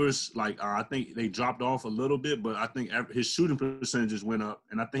his numbers, I think they dropped off a little bit, but I think his shooting percentages went up,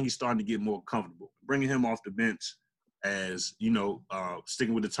 and I think he's starting to get more comfortable. Bringing him off the bench as,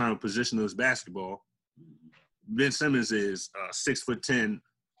 sticking with the term positionless basketball, Ben Simmons is 6'10"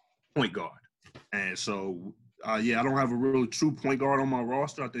 point guard. And so, I don't have a really true point guard on my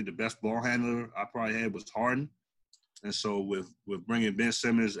roster. I think the best ball handler I probably had was Harden. And so with bringing Ben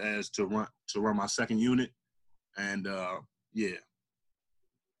Simmons as to run my second unit, and yeah.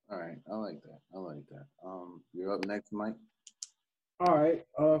 All right, I like that. You're up next, Mike. All right,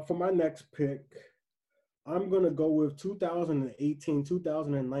 for my next pick, I'm gonna go with 2018,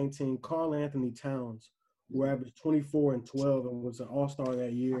 2019 Karl Anthony Towns, who averaged 24 and 12 and was an All-Star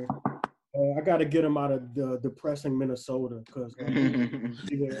that year. I got to get him out of the depressing Minnesota because.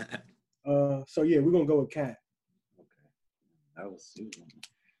 So yeah, we're gonna go with Cat. That was Susan.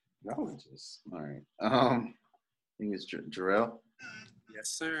 Y'all were just all right. I think it's Jarrell. Yes,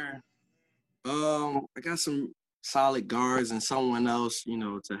 sir. I got some solid guards and someone else,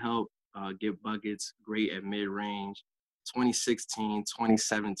 to help get buckets. Great at mid-range. 2016,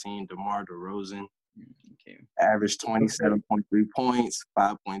 2017, DeMar DeRozan. Okay. Averaged 27.3 points,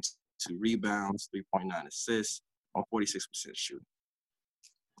 5.2 rebounds, 3.9 assists on 46% shooting.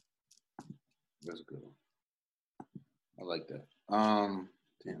 That's a good one. I like that. Damn,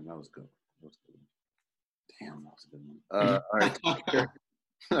 that was good. Damn, that was a good one. All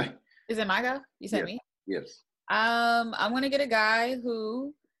right. Is it my go? You said me? Yes. I'm gonna get a guy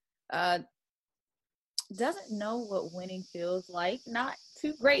who doesn't know what winning feels like, not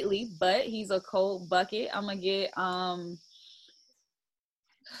too greatly, but he's a cold bucket. I'm gonna get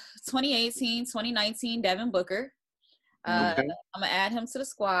 2018, 2019 Devin Booker. I'm gonna add him to the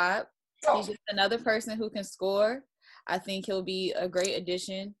squad. He's just another person who can score. I think he'll be a great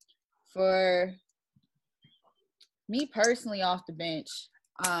addition for me personally off the bench.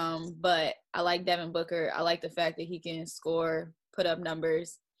 But I like Devin Booker. I like the fact that he can score, put up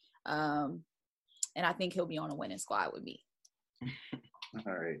numbers. And I think he'll be on a winning squad with me.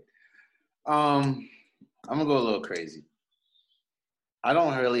 All right. I'm going to go a little crazy. I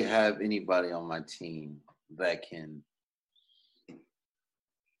don't really have anybody on my team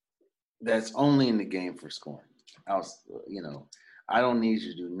that's only in the game for scoring. I don't need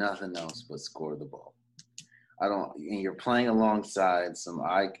you to do nothing else but score the ball. And you're playing alongside some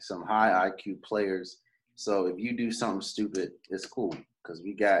high IQ players. So if you do something stupid, it's cool because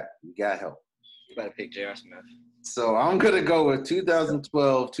we got help. You better pick J.R. Smith. So I'm gonna go with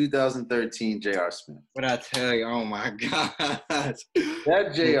 2012, 2013 J.R. Smith. What I tell you? Oh my God.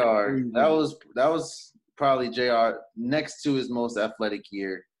 That J.R. That was probably J.R. next to his most athletic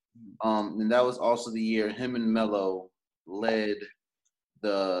year. And that was also the year him and Melo led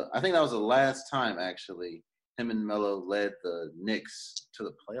I think that was the last time actually him and Melo led the Knicks to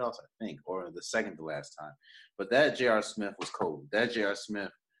the playoffs, I think, or the second to last time. But that J.R. Smith was cold. That J.R. Smith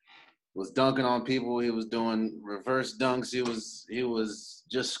was dunking on people. He was doing reverse dunks. He was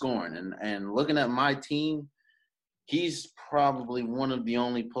just scoring. And looking at my team, he's probably one of the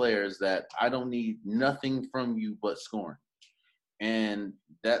only players that I don't need nothing from you but scoring. And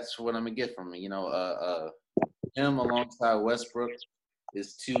that's what I'm going to get from him. Him alongside Westbrook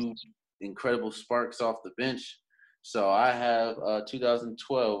is two incredible sparks off the bench. So I have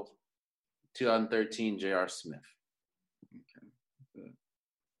 2012, 2013 J.R. Smith. Okay.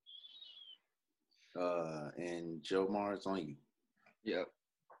 And Joe Mars on you. Yep.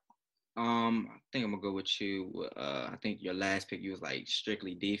 I think I'm gonna go with you. I think your last pick you was like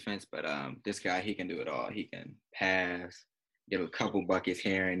strictly defense, but this guy, he can do it all. He can pass, get a couple buckets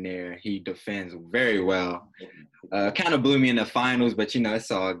here and there. He defends very well. Kind of blew me in the finals, but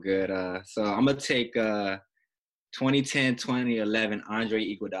it's all good. So I'm gonna take 2010, 2011 Andre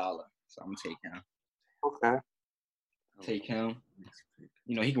Iguodala. So I'm gonna take him. Okay. Take him.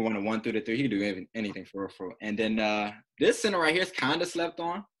 He can run a 1 through the 3. He can do anything for real. And then this center right here is kind of slept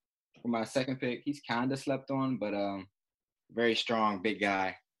on. For my second pick, he's kind of slept on, but very strong, big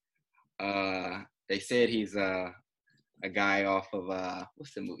guy. They said he's a guy off of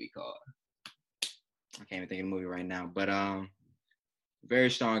what's the movie called? I can't even think of the movie right now, but very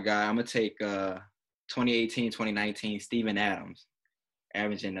strong guy. I'm gonna take 2018, 2019 Steven Adams,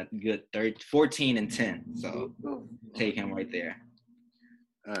 averaging a good 14 and 10. So take him right there.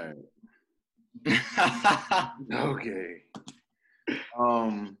 All right. Okay.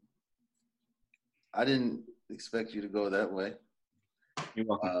 I didn't expect you to go that way. You're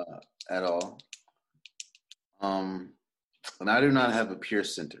welcome. At all. And I do not have a pure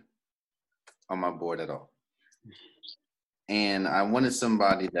center on my board at all. And I wanted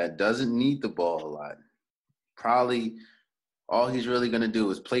somebody that doesn't need the ball a lot. Probably all he's really going to do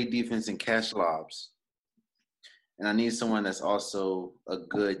is play defense and catch lobs. And I need someone that's also a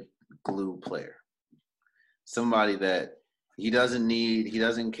good glue player. Somebody that he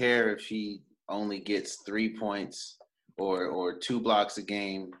doesn't care if he only gets 3 points or 2 blocks a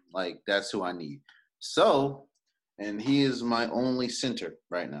game. Like, that's who I need. So, and he is my only center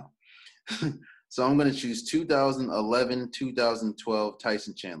right now. So I'm going to choose 2011, 2012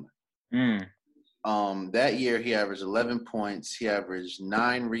 Tyson Chandler. That year he averaged 11 points, he averaged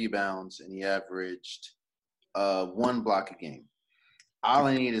 9 rebounds, and he averaged 1 block a game. All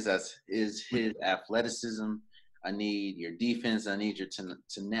I need is his athleticism. I need your defense. I need your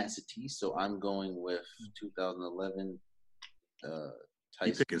tenacity. So I'm going with 2011 Tyson.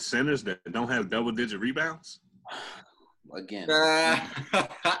 You picking centers that don't have double-digit rebounds? Again,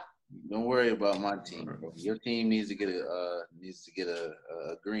 don't worry about my team, bro. Your team needs to get a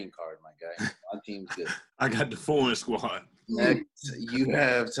green card, my guy. My team's good. I got the foreign squad. Next, you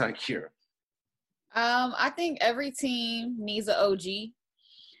have Takira. I think every team needs an OG.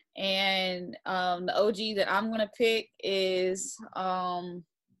 And the OG that I'm gonna pick is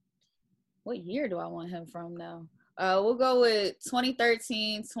what year do I want him from now? We'll go with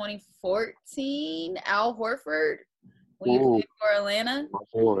 2013, 2014, Al Horford when he played for Atlanta.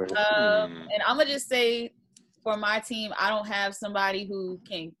 And I'm gonna just say for my team, I don't have somebody who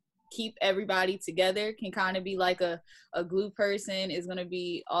can keep everybody together, can kind of be like a glue person, is gonna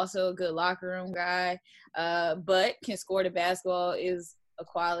be also a good locker room guy, but can score the basketball, is a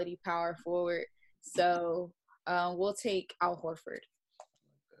quality power forward. So we'll take Al Horford.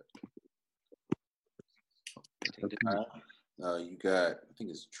 You got, I think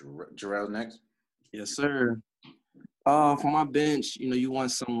it's Jarrell next. Yes, sir. For my bench, you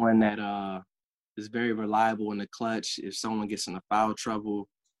want someone that is very reliable in the clutch. If someone gets into foul trouble,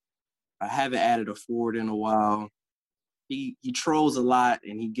 I haven't added a forward in a while. He trolls a lot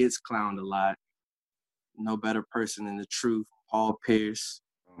and he gets clowned a lot. No better person than the truth, Paul Pierce.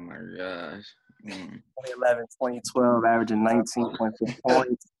 Oh my gosh. 2011, 2012, averaging 19.4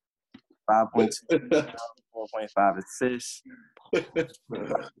 points, 5.2, 4.5 assists.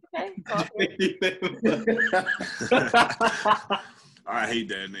 I hate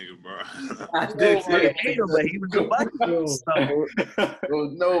that nigga, bro. I hate him, but he was a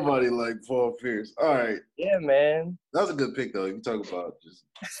Nobody like Paul Pierce. All right. Yeah, man. That was a good pick, though. You talk about just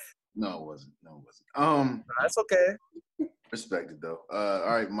no, it wasn't. That's okay. Respected though. All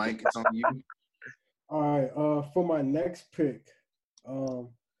right, Mike, it's on you. All right. For my next pick,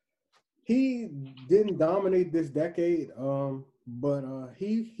 he didn't dominate this decade, but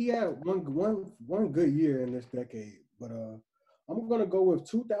he had one good year in this decade. But I'm gonna go with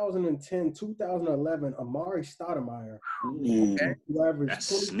 2010, 2011 Amari Stoudemire. Okay. Who averaged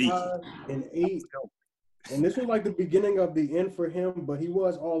 25 and 8. And this was like the beginning of the end for him, but he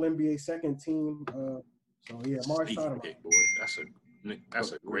was All NBA second team. So yeah, Amari Stoudemire. Pick, boy.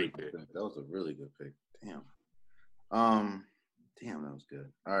 That's a great pick. That was a really good pick. Damn. Damn, that was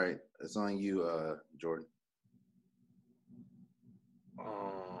good. All right, it's on you, Jordan.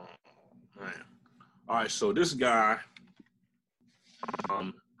 Man. All right, so this guy,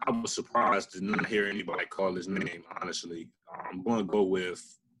 I was surprised to not hear anybody call his name, honestly. I'm going to go with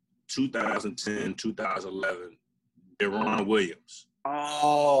 2010, 2011, Deron Williams.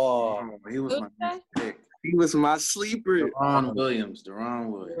 Oh, he was my next pick. He was my sleeper. Deron Williams.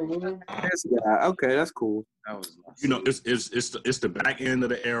 This guy. Okay, that's cool. That was my it's the back end of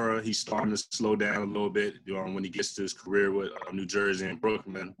the era. He's starting to slow down a little bit when he gets to his career with New Jersey and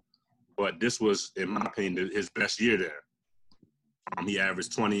Brooklyn. But this was, in my opinion, his best year there. He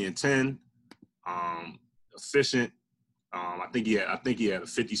averaged 20 and 10, efficient. I think he had a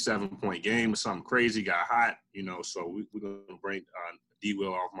 57-point game or something crazy. Got hot, So we're gonna bring D.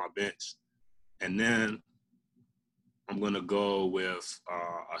 Will off my bench, and then I'm gonna go with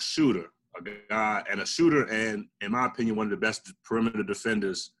a shooter, and in my opinion, one of the best perimeter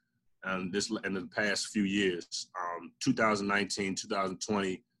defenders in the past few years. 2019,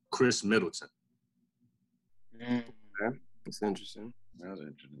 2020, Chris Middleton. Okay. That's interesting. That was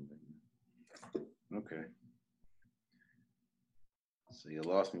interesting. Okay. So you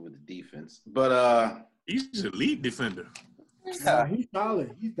lost me with the defense, but he's a lead defender. Yeah, he's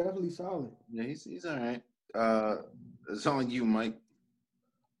solid. He's definitely solid. Yeah, he's all right. It's on you, Mike.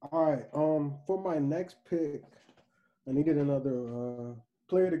 All right. For my next pick, I needed another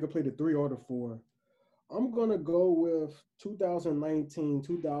player that could play the 3 or the 4. I'm gonna go with 2019,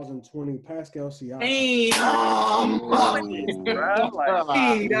 2020 Pascal Siakam. Damn! Bro, like,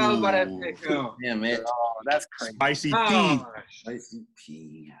 Dang, that was about that pick. Oh, Yeah, man. oh, that's crazy. Spicy P. Spicy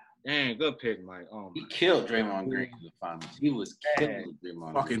P. dang, good pick, Mike. Oh, He my. killed Draymond Green in the finals. He was killing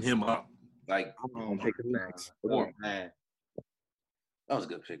Draymond Fucking Green. him up. Like, Oh, my Pick the God. next. Oh, man. that was a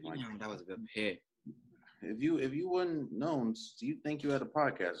good pick, Mike. Damn, that was a good pick. If you wouldn't known, you think you had a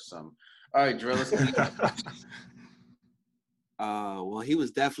podcast or something. All right, Drill. Let's Well, he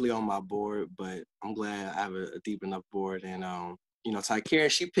was definitely on my board, but I'm glad I have a deep enough board. And Tykeara,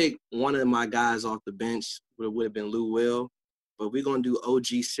 she picked one of my guys off the bench. Would have been Lou Will, but we're gonna do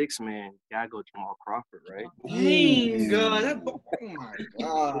OG 6-man. Gotta go Jamal Crawford, right? Dang, God. Oh, my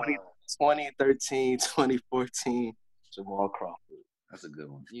God. 2013, 2014, Jamal Crawford. That's a good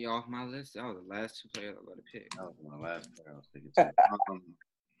one. You off my list? That was the last 2 players I was going to pick. That was my last player I was thinking too.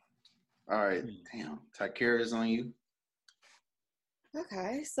 All right, damn. Tykeara is on you.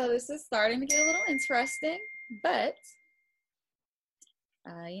 Okay, so this is starting to get a little interesting, but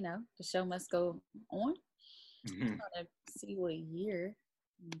the show must go on. Mm-hmm. I'm gonna see what year.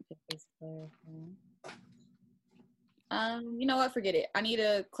 Let me pick this player from. You know what? Forget it. I need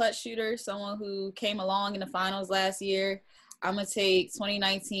a clutch shooter, someone who came along in the finals last year. I'm gonna take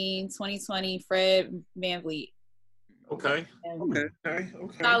 2019, 2020 Fred VanVleet. Okay.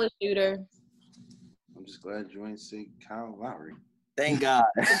 Solid shooter. I'm just glad you ain't say Kyle Lowry. Thank God.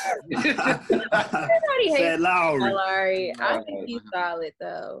 Everybody hates Fat Lowry. Kyle Lowry. I think he's solid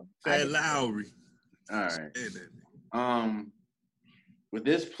though. Fat Lowry. All right. With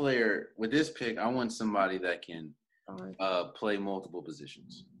this pick, I want somebody that can play multiple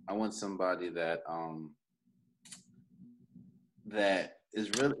positions. I want somebody that that is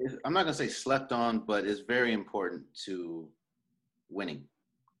really, I'm not gonna say slept on, but is very important to winning.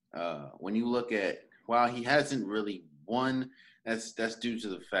 When you look at, while he hasn't really won, that's due to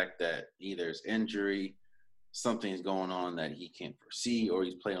the fact that either it's injury, something's going on that he can't foresee, or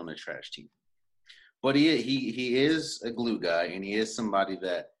he's playing on a trash team. But he is a glue guy, and he is somebody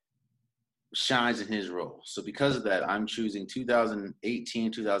that shines in his role. So because of that, I'm choosing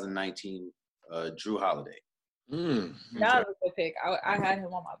 2018, 2019 Drew Holiday. That was a good pick. I had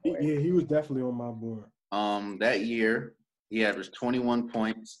him on my board. Yeah, he was definitely on my board. That year, he averaged 21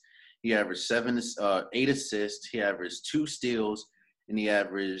 points. He averaged 8 assists. He averaged 2 steals, and he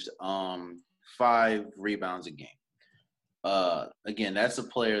averaged 5 rebounds a game. Again, that's a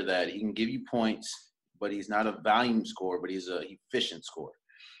player that he can give you points, but he's not a volume scorer, but he's an efficient scorer.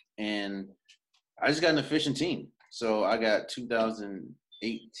 And I just got an efficient team. So I got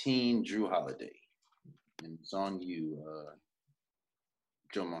 2018 Drew Holiday. And it's on you,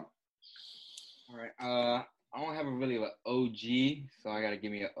 Jomar. All right. I don't have a really an OG, so I gotta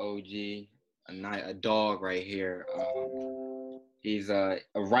give me an OG, a dog right here. He's a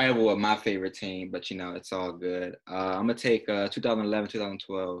rival of my favorite team, but it's all good. I'm gonna take 2011,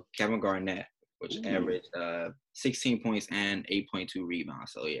 2012 Kevin Garnett, which averaged 16 points and 8.2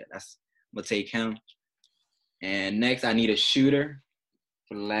 rebounds. So yeah, I'm gonna take him. And next, I need a shooter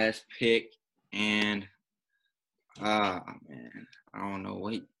for the last pick, and man, I don't know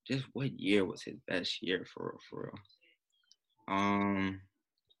what year was his best year for real.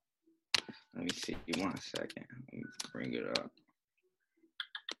 Let me see 1 second. Let me bring it up.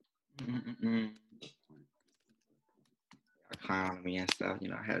 I clown on me and stuff.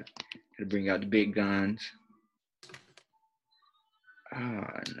 I had to bring out the big guns.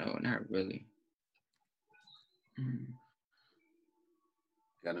 No, not really.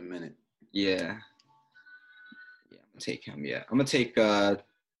 Got a minute. Yeah, I'm gonna take him. Yeah, I'm gonna take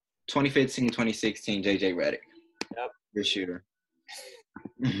 2015, 2016 JJ Redick. Yep, good shooter.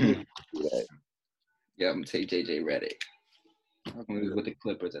 Yeah, I'm gonna take JJ Redick. He was with the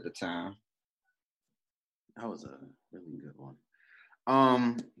Clippers at the time. That was a really good one.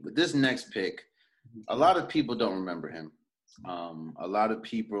 With this next pick, a lot of people don't remember him. A lot of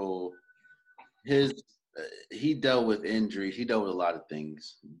people, he dealt with injuries. He dealt with a lot of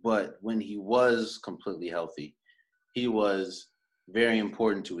things. But when he was completely healthy, he was very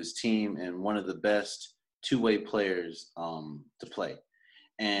important to his team and one of the best two-way players to play.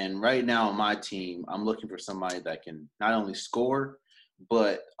 And right now on my team, I'm looking for somebody that can not only score,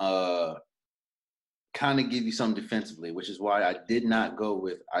 but kind of give you something defensively, which is why I did not go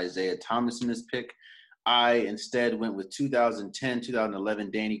with Isaiah Thomas in this pick. I instead went with 2010, 2011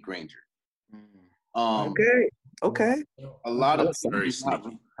 Danny Granger. Okay. A lot of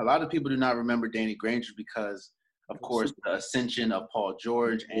people do not remember Danny Granger because of course, the ascension of Paul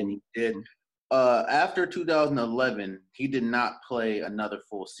George, and he did. After 2011, he did not play another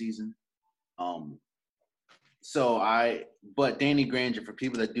full season. But Danny Granger, for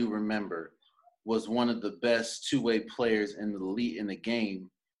people that do remember, was one of the best two-way players in the game.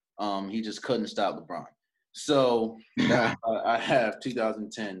 He just couldn't stop LeBron. So I have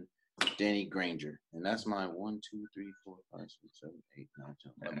 2010 Danny Granger, and that's my 1, 2, 3, 4, 5, 6, 7, 8, 9,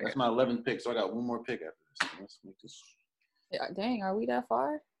 10, 11. That's my 11th pick. So I got one more pick after this. Let's make this. Yeah, dang, are we that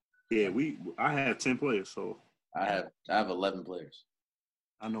far? Yeah, I have 10 players, so I have 11 players.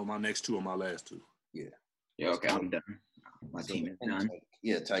 I know my next two are my last two. Yeah. Yeah, okay, I'm done. My team is done.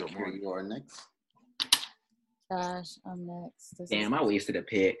 Yeah, Tyker, you are next. Gosh, I'm next. This Damn, I wasted a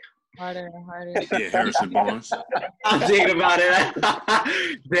pick. harder and harder. Yeah, Harrison Barnes. I'm thinking about it.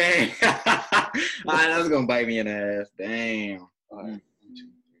 Dang. That was going to bite me in the ass. Damn. All right.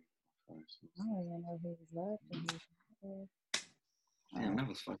 I don't even know who's left. And who's Damn, that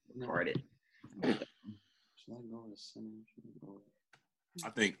was fucking retarded. I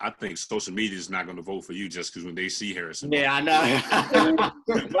think social media is not going to vote for you just because when they see Harrison. Yeah, I know. I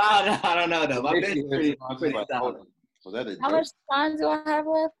don't know, though. My bench is pretty solid. Was that How much time do I have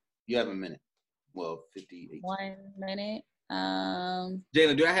left? You have a minute. Well, 58. 1 minute.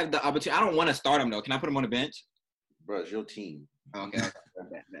 Jalen, do I have the opportunity? I don't want to start him, though. Can I put him on the bench? Bro, it's your team. Okay. I'm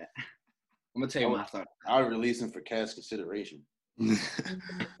going to tell you my start. I'll release him for cash consideration. I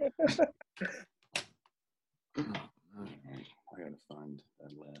gotta find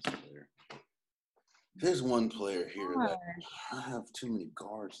that last player. There's one player here that I have too many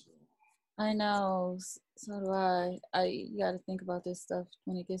guards though. I know. So do I. You got to think about this stuff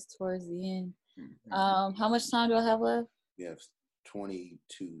when it gets towards the end. How much time do I have left? You have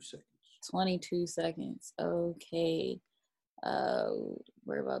 22 seconds. 22 seconds. Okay.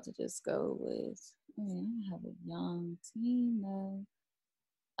 We're about to just go with. I have a young team though.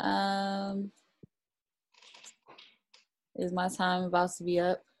 Is my time about to be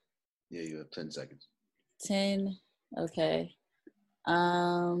up? Yeah, you have 10 seconds. 10. Okay.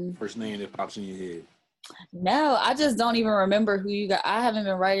 First name that pops in your head. No, I just don't even remember who you got. I haven't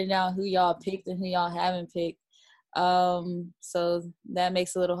been writing down who y'all picked and who y'all haven't picked. So that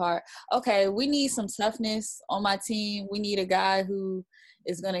makes it a little hard. Okay, we need some toughness on my team. We need a guy who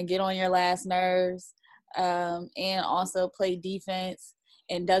is gonna get on your last nerves, and also play defense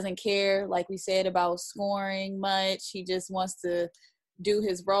and doesn't care, like we said, about scoring much. He just wants to do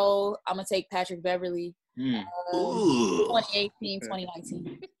his role. I'm gonna take Patrick Beverly. 2018,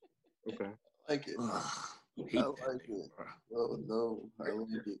 2019. Okay. I like it. I like it. Oh no, I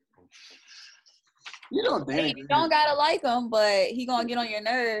like it. You know, Danny You don't gotta like him, but he gonna get on your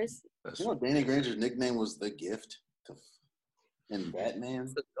nerves. You know, Danny Granger's nickname was The Gift in Batman.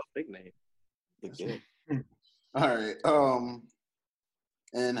 That's a dope nickname. The Gift. All right.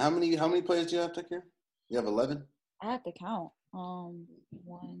 And how many players do you have, Tucker? You have 11? I have to count. 1,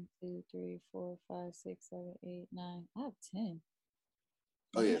 2, 3, 4, 5, 6, 7, 8, 9. I have 10.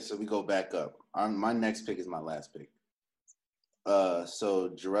 Oh yeah, so we go back up. My next pick is my last pick. So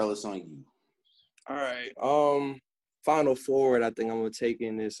Jarrell, it's on you. All right. Final forward, I think I'm gonna take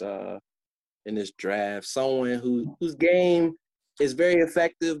in this draft. Someone whose game is very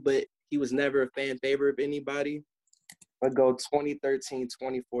effective, but he was never a fan favorite of anybody. I'll go 2013,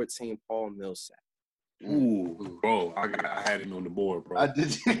 2014 Paul Millsap. Ooh, bro, I had it on the board, bro. I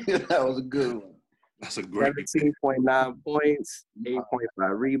did. That was a good one. That's a great 17.9 points, 8.5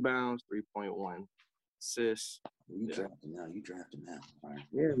 rebounds, 3.1 assists. You drafting now. All right.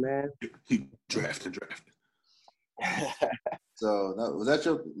 Yeah, man. He drafted. So was that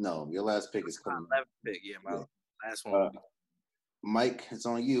your last pick is coming. My 11th pick, yeah, my last one. Mike, it's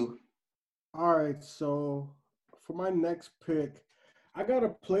on you. All right, so for my next pick, I got a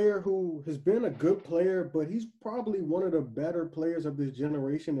player who has been a good player, but he's probably one of the better players of this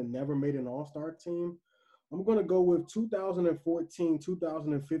generation and never made an all-star team. I'm going to go with 2014,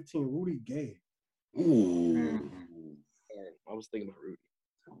 2015 Rudy Gay. Ooh. I was thinking about Rudy.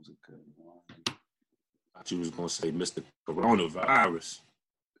 That was a good one. I thought you was going to say Mr. Coronavirus.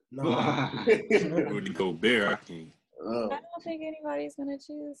 No. Rudy Gobert. I don't think anybody's gonna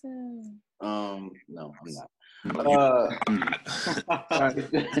choose him. No, I'm not. I'm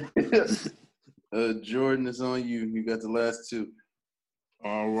not. Jordan, it's on you. You got the last two.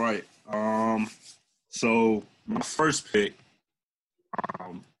 All right. So my first pick,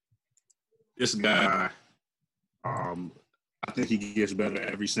 this guy, I think he gets better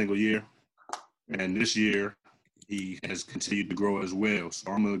every single year, and this year he has continued to grow as well.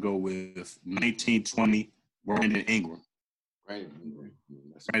 So I'm gonna go with 1920 Brandon Ingram. Brandon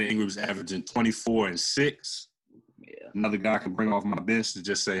Ingram's averaging 24 and 6, another guy can bring off my bench to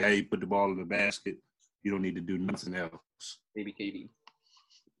just say, hey, put the ball in the basket. You don't need to do nothing else. Baby KD.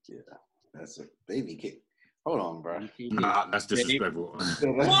 Yeah, that's a baby kick. Hold on, bro. Nah, that's disrespectful.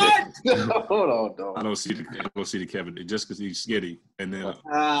 What? Hold on, dog. I don't see the Kevin just because he's skinny. And then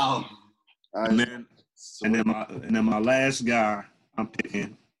Ow. and then my last guy I'm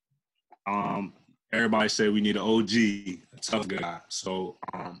picking. Everybody say we need an OG, a tough guy. So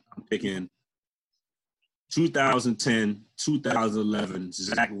I'm picking 2010, 2011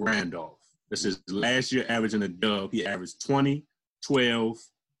 Zach Randolph. This is last year averaging a dub. He averaged 20, 12.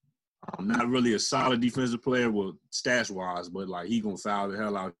 Not really a solid defensive player, well, stats-wise, but, like, he going to foul the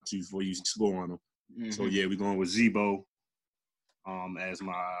hell out you before you score on him. Mm-hmm. So, yeah, we're going with Zebo as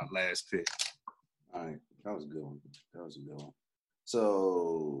my last pick. All right. That was a good one.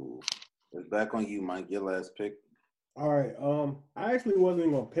 So, it's back on you, Mike. Your last pick. All right. I actually wasn't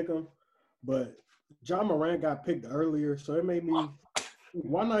even going to pick him, but Ja Morant got picked earlier, so it made me –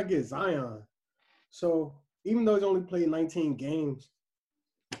 why not get Zion? So, even though he's only played 19 games,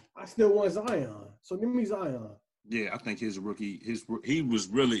 I still want Zion. So give me Zion. Yeah, I think he was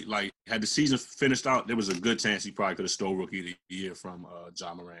really, like, had the season finished out, there was a good chance he probably could have stole Rookie of the Year from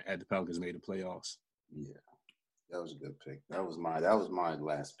Ja Morant had the Pelicans made the playoffs. Yeah, that was a good pick. That was my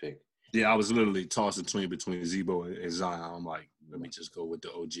last pick. Yeah, I was literally tossing between Zebo and Zion. I'm like, let me just go with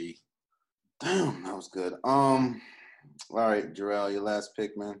the OG. Damn, that was good. All right, Jarrell, your last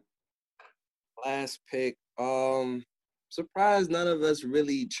pick, man. Last pick. Surprised none of us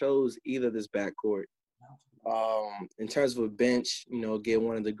really chose either this backcourt. In terms of a bench, get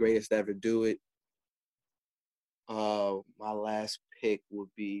one of the greatest to ever do it. My last pick would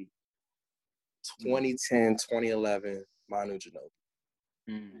be 2010, 2011 Manu Ginobili.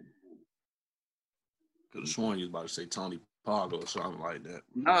 Could have sworn you was about to say Tony Parker or something like that.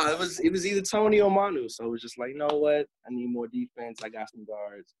 Nah, it was either Tony or Manu. So it was just like, you know what? I need more defense. I got some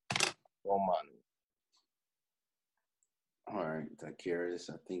guards. Or Manu. All right, Takarius,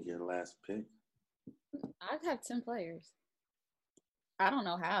 I think your last pick. I have 10 players. I don't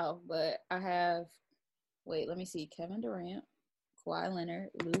know how, but I have. Wait, let me see. Kevin Durant, Kawhi Leonard,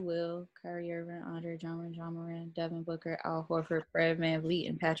 Lou Will, Kyrie Irving, Andre Drummond, John Moran, Devin Booker, Al Horford, Fred VanVleet,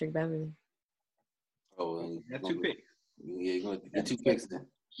 and Patrick Beverly. Oh, and that's 2 picks. Yeah, you're going to get 2 picks then.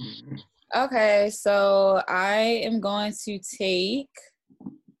 Okay, so I am going to take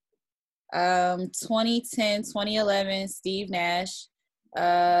 2010, 2011 Steve Nash.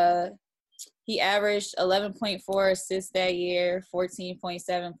 He averaged 11.4 assists that year,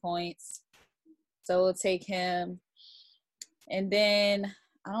 14.7 points. So we'll take him. And then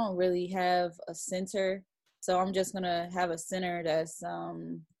I don't really have a center, so I'm just going to have a center that's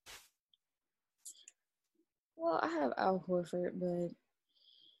well, I have Al Horford, but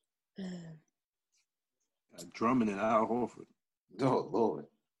Drummond and Al Horford. Oh, Lord.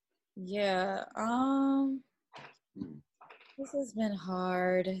 Yeah, this has been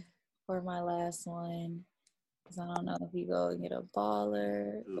hard for my last one because I don't know if you go and get a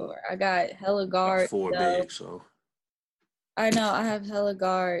baller or I got hella guards. 4 big, so. I know I have hella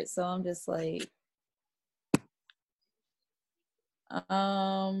guards, so I'm just like,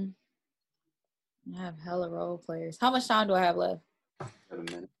 I have hella role players. How much time do I have left? A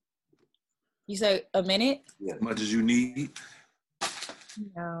minute. You say a minute? Yeah. As much as you need.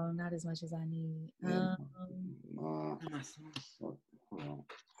 No, not as much as I need. Yeah. Hold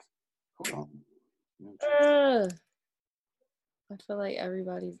on. I feel like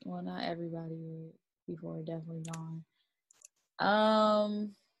everybody's, well, not everybody, people are definitely gone.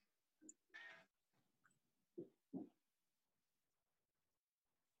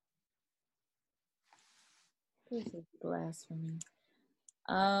 This is blasphemy.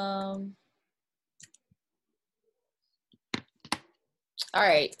 All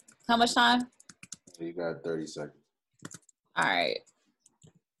right. How much time? You got 30 seconds. All right.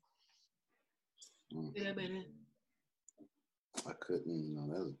 I couldn't.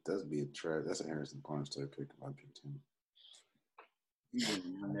 No, that'd be a trash. That's an Harrison Barnes type pick if I picked him.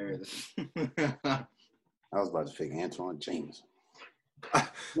 I was about to pick Antoine James.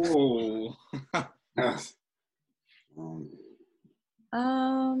 Whoa.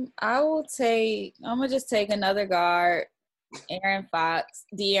 I will take. I'm gonna just take another guard, De'Aaron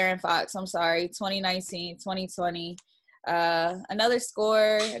Fox. I'm sorry, 2019, 2020. Another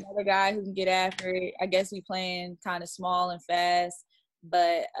scorer, another guy who can get after it. I guess we playing kind of small and fast,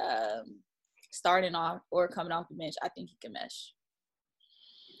 but starting off or coming off the bench, I think he can mesh.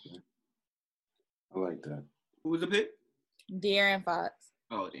 I like that. Who was the pick? De'Aaron Fox.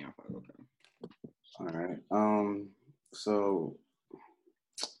 Oh, De'Aaron Fox. Okay. All right. So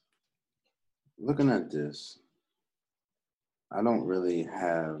looking at this, I don't really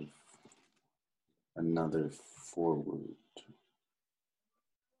have another forward.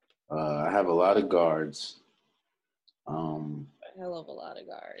 I have a lot of guards. A hell of a lot of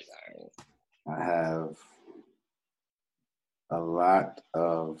guards. I have a lot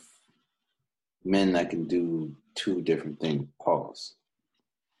of men that can do two different things. Pause.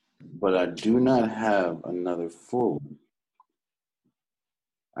 But I do not have another forward.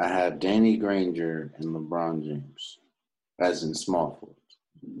 I have Danny Granger and LeBron James, as in small forwards.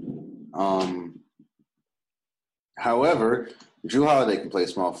 However, Jrue Holiday can play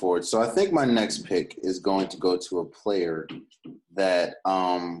small forward. So I think my next pick is going to go to a player that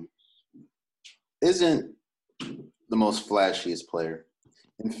isn't the most flashiest player.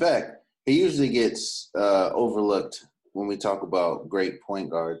 In fact, he usually gets overlooked when we talk about great point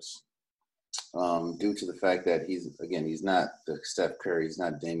guards due to the fact that he's not the Steph Curry, he's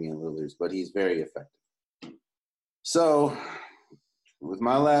not Damian Lillard, but he's very effective. So with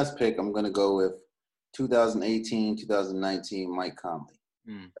my last pick, I'm going to go with 2018, 2019 Mike Conley.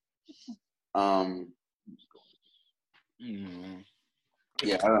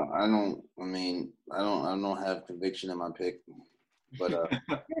 Yeah, I don't have conviction in my pick, but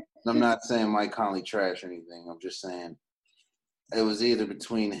I'm not saying Mike Conley trash or anything. I'm just saying it was either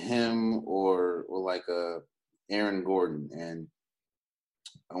between him or like Aaron Gordon, and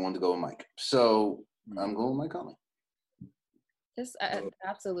I wanted to go with Mike. So I'm going with Mike Conley. This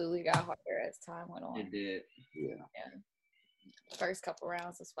absolutely got harder as time went on. It did. Yeah. First couple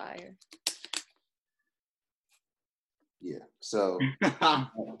rounds was fire. Yeah. So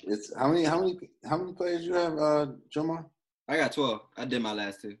it's how many players you have, Jomar? I got 12. I did my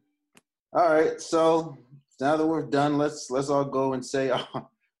last two. All right. So now that we're done, let's all go and say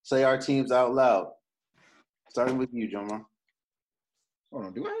our teams out loud. Starting with you, Jomar. Hold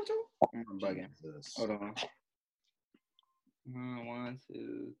on. Do I have to? I'm bugging. Hold on. 1,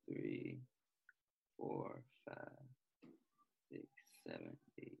 2, 3, 4, 5, 6, 7,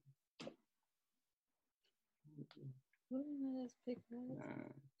 8. What did I just pick up? 9,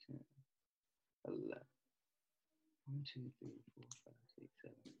 10, 11. 1, 2, 3, 4, 5, 6,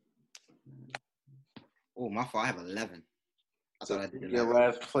 7, 9. Oh, my fault. I have 11. I thought I did 11. Your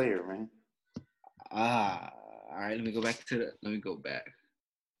last player, man. All right. Let me go back.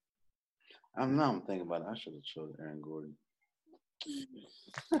 I'm thinking about it. I should have chosen Aaron Gordon.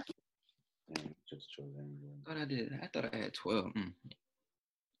 Just chose Aaron Gordon. I thought I had 12.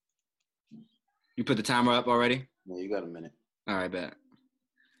 You put the timer up already? Yeah, you got a minute. All right, bet.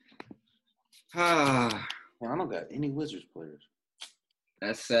 Man, I don't got any Wizards players.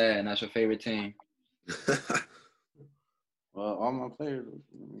 That's sad. That's your favorite team. Well, all my players,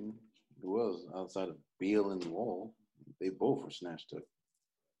 who else outside of Beal and Wall, they both were snatched up.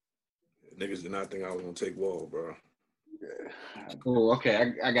 Niggas did not think I was gonna take Wall, bro. Oh,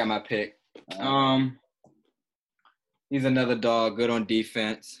 okay. I got my pick. He's another dog, good on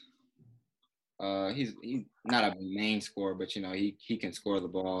defense. He's not a main scorer, but he can score the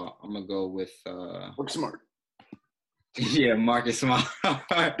ball. I'm gonna go with Work smart. Yeah, Marcus Smart.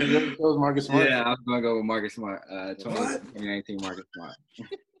 Marcus Smart. Yeah, I'm gonna go with Marcus Smart. 2019 Marcus Smart.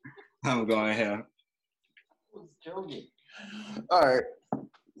 I'm going here. All right.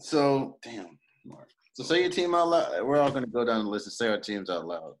 So damn. So say your team out loud. We're all gonna go down the list and say our teams out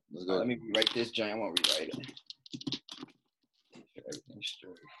loud. Let's go. Let me rewrite this giant. I won't rewrite it. Everything's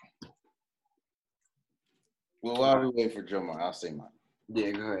straight. Well, while we wait for Jomar, I'll say mine.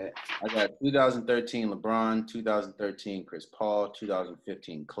 Yeah, go ahead. I got 2013 LeBron, 2013 Chris Paul,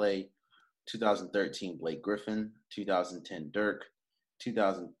 2015 Clay, 2013 Blake Griffin, 2010 Dirk,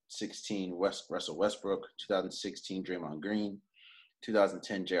 2016 Russell Westbrook, 2016 Draymond Green,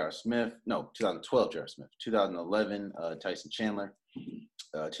 2010 2012 J.R. Smith, 2011 Tyson Chandler,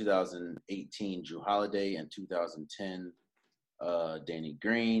 2018 Jrue Holiday, and 2010 Danny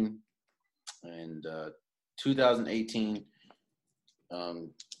Green, and 2018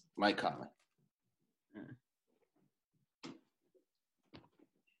 Mike Conley.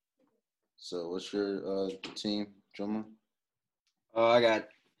 So what's your team, Jomar? I got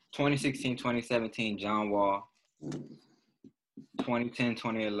 2016, 2017 John Wall, 2010,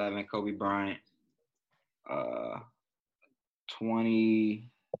 2011 Kobe Bryant, 20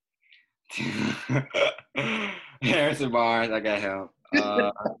 Harrison Barnes, I got help.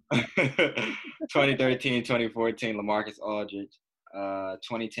 2013, 2014 LaMarcus Aldridge,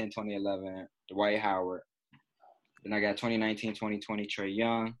 2010, 2011 Dwight Howard. Then I got 2019, 2020 Trae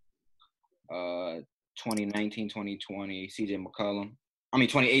Young, 2019, 2020 CJ McCollum.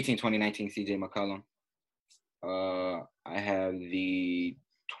 2018, 2019 CJ McCollum. I have the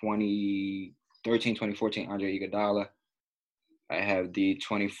 2013, 2014 Andre Iguodala. I have the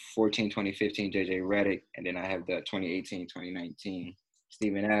 2014-2015 JJ Redick, and then I have the 2018-2019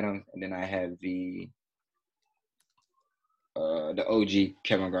 Steven Adams, and then I have the OG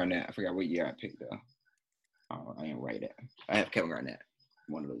Kevin Garnett. I forgot what year I picked though. I didn't write it. I have Kevin Garnett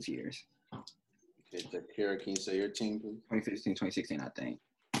one of those years. Okay, Kara, can you say your team, please? 2015, 2016, I think.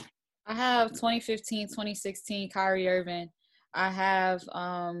 I have 2015, 2016 Kyrie Irving. I have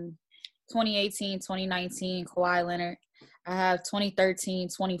 2018, 2019 Kawhi Leonard. I have 2013,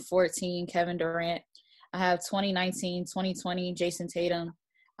 2014 Kevin Durant. I have 2019, 2020 Jason Tatum.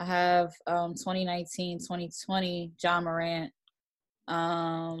 I have 2019, 2020 John Morant.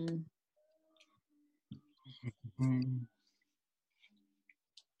 I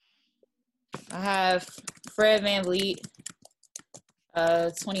have Fred VanVleet,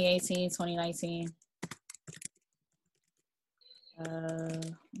 2018, 2019.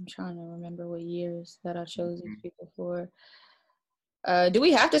 I'm trying to remember what years that I chose these people for. Do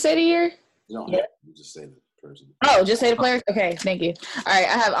we have to say the year? You don't have to just say the person. Oh, just say the players? Okay, thank you. All right,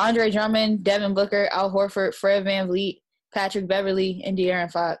 I have Andre Drummond, Devin Booker, Al Horford, Fred VanVleet, Patrick Beverly, and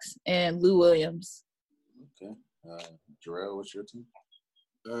De'Aaron Fox, and Lou Williams. Okay. Jarrell, what's your team?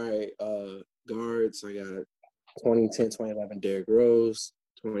 All right, guards, I got 2010, 2011 Derrick Rose,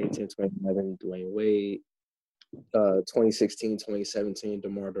 2010, 2011 Dwayne Wade, 2016, 2017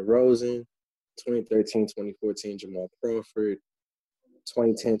 DeMar DeRozan, 2013, 2014 Jamal Crawford,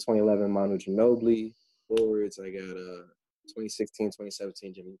 2010, 2011 Manu Ginobili. Forwards, I got 2016,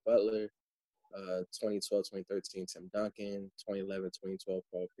 2017 Jimmy Butler, 2012, 2013 Tim Duncan, 2011, 2012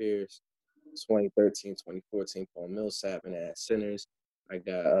 Paul Pierce, 2013, 2014 Paul Millsap, and at centers, I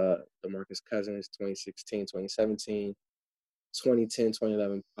got DeMarcus Cousins, 2016, 2017, 2010,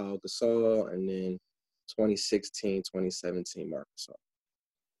 2011 Paul Gasol, and then 2016, 2017 Marc Gasol.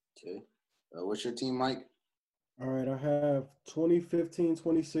 Okay. What's your team, Mike? All right, I have 2015,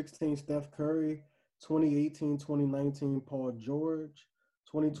 2016 Steph Curry, 2018, 2019 Paul George,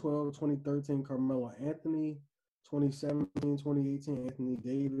 2012, 2013 Carmelo Anthony, 2017, 2018 Anthony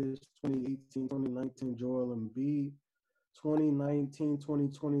Davis, 2018, 2019 Joel Embiid, 2019,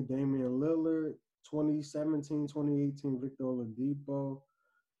 2020 Damian Lillard, 2017, 2018 Victor Oladipo,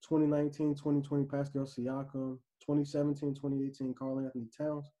 2019, 2020 Pascal Siakam, 2017, 2018 Karl Anthony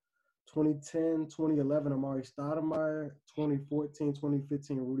Towns, 2010, 2011 Amari Stoudemire, 2014,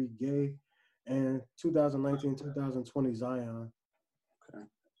 2015 Rudy Gay, and 2019, 2020 Zion. Okay.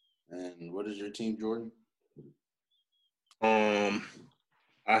 And what is your team, Jordan?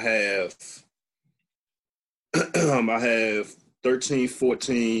 I have 13,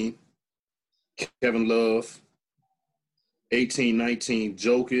 14 Kevin Love, 18, 19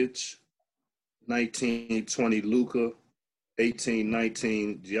 Jokic, 19, 20 Luka, 18,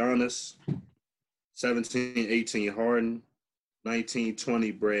 19 Giannis, 17, 18 Harden, 19,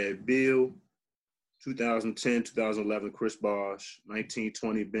 20 Brad Beal, 2010, 2011 Chris Bosh, 19,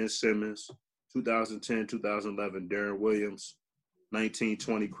 20 Ben Simmons, 2010, 2011 Darren Williams, 19,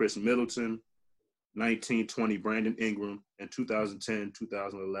 20 Chris Middleton, 19, 20 Brandon Ingram, and 2010,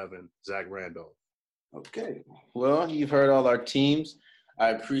 2011 Zach Randolph. Okay. Well, you've heard all our teams.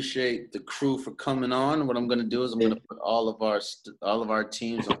 I appreciate the crew for coming on. What I'm going to do is I'm going to put all of our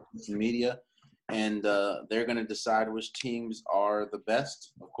teams on social media, and they're going to decide which teams are the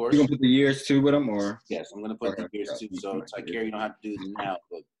best. Of course, You gonna put the years too with them, or? yes, I'm going to put the years too. So, Tykeer, you don't have to do it now,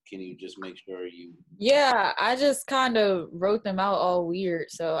 but can you just make sure you? Yeah, I just kind of wrote them out all weird,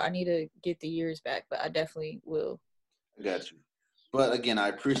 so I need to get the years back, but I definitely will. I got you. But again, I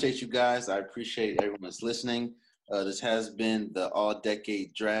appreciate you guys. I appreciate everyone that's listening. This has been the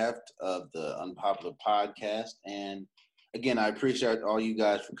all-decade draft of the Unpopular Podcast. And again, I appreciate all you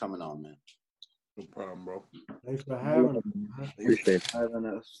guys for coming on, man. No problem, bro. Thanks for having us. Appreciate Having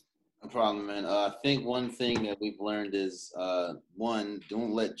us. No problem, man. I think one thing that we've learned is, one,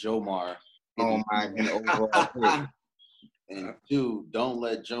 don't let Jomar get Oh my the god. overall pick. And two, don't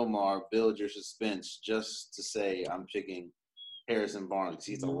let Jomar build your suspense just to say I'm picking Harrison Barnes.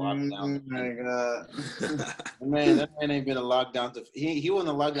 He's a lockdown. Oh my god. That man ain't been a lockdown. He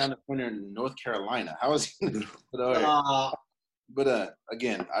wasn't a lockdown defender in North Carolina. How is he? But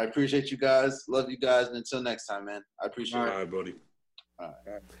again, I appreciate you guys. Love you guys. And until next time, man, I appreciate it. All right, buddy. All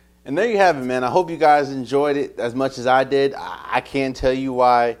right. And there you have it, man. I hope you guys enjoyed it as much as I did. I can't tell you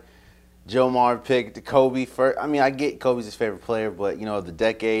why Jomar picked Kobe first. I mean, I get Kobe's his favorite player, but, the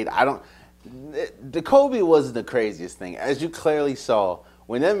decade, the Kobe wasn't the craziest thing. As you clearly saw,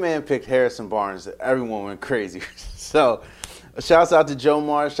 when that man picked Harrison Barnes, everyone went crazy. So, shouts out to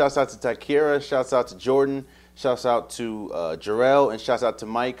Jomar, shouts out to Takira, shouts out to Jordan, shouts out to Jarrell, and shouts out to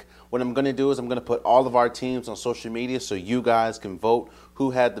Mike. what I'm going to do is I'm going to put all of our teams on social media so you guys can vote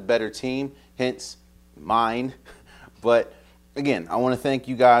who had the better team, hence mine. But again, I want to thank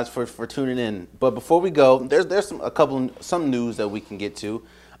you guys for tuning in. But before we go, there's some news that we can get to.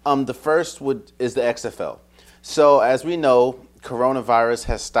 The first is the XFL. So as we know, coronavirus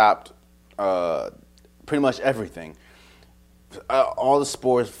has stopped pretty much everything. All the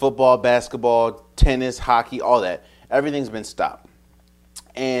sports, football, basketball, tennis, hockey, all that. Everything's been stopped.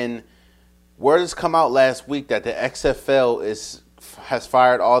 And word has come out last week that the XFL has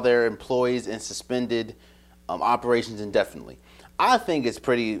fired all their employees and suspended operations indefinitely. I think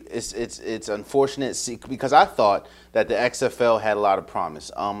it's unfortunate because I thought that the XFL had a lot of promise.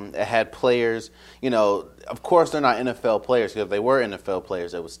 It had players, of course they're not NFL players, because if they were NFL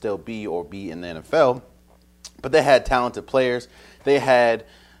players, they would still be in the NFL. But they had talented players. They had,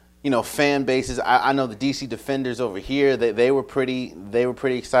 fan bases. I know the DC Defenders over here. They were pretty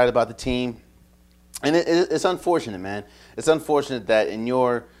excited about the team, and it's unfortunate, man. It's unfortunate that in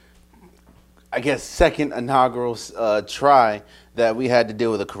your, I guess, second inaugural try that we had to deal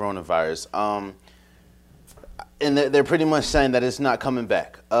with the coronavirus. And they're pretty much saying that it's not coming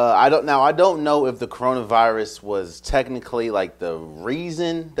back. I don't know if the coronavirus was technically like the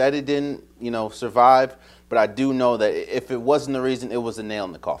reason that it didn't, survive. But I do know that if it wasn't the reason, it was a nail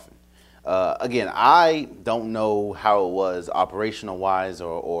in the coffin. Again, I don't know how it was operational wise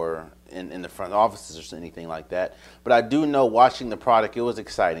or in the front offices or anything like that. But I do know watching the product, it was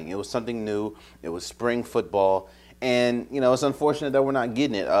exciting. It was something new. It was spring football. And, it's unfortunate that we're not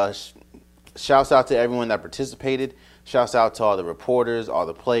getting it. Shouts out to everyone that participated. Shouts out to all the reporters, all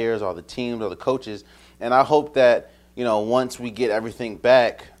the players, all the teams, all the coaches. And I hope that, once we get everything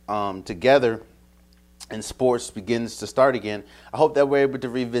back together and sports begins to start again, I hope that we're able to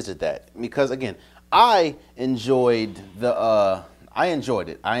revisit that. Because, again, I enjoyed it.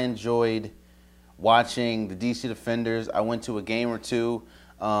 I enjoyed watching the DC Defenders. I went to a game or two.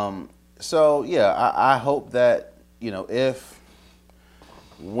 I hope that,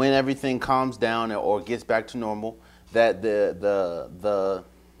 when everything calms down or gets back to normal, that the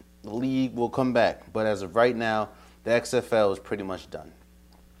league will come back. But as of right now, the XFL is pretty much done.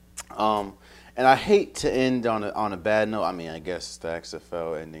 And I hate to end on a bad note. I mean, I guess the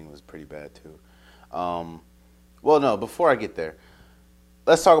XFL ending was pretty bad too. Before I get there,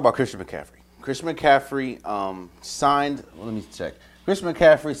 let's talk about Christian McCaffrey. Christian McCaffrey signed. Let me check. Christian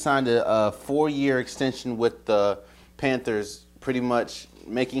McCaffrey signed a 4-year extension with the Panthers, pretty much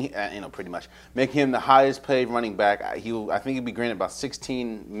making him the highest paid running back. I think he'd be granted about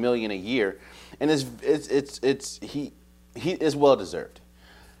 $16 million a year, and he is well deserved.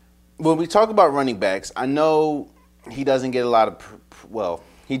 When we talk about running backs, I know he doesn't get a lot of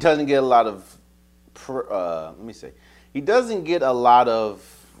he doesn't get a lot of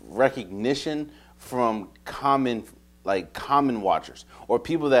recognition from common watchers or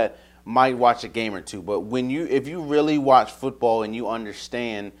people that might watch a game or two. But if you really watch football and you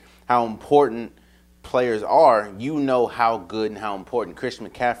understand how important players are, you know how good and how important Christian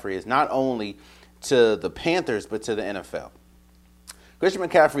McCaffrey is, not only to the Panthers but to the NFL. Christian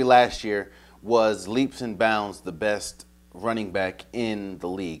McCaffrey last year was leaps and bounds the best running back in the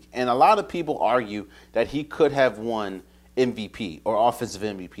league. And a lot of people argue that he could have won MVP or offensive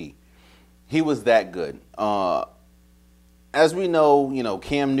MVP. He was that good. As we know,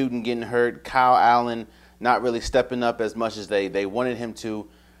 Cam Newton getting hurt, Kyle Allen not really stepping up as much as they wanted him to.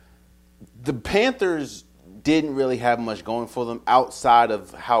 The Panthers didn't really have much going for them outside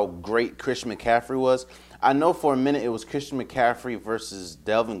of how great Christian McCaffrey was. I know for a minute it was Christian McCaffrey versus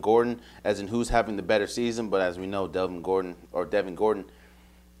Delvin Gordon, as in who's having the better season. But as we know, Devin Gordon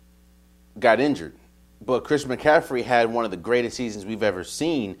got injured. But Christian McCaffrey had one of the greatest seasons we've ever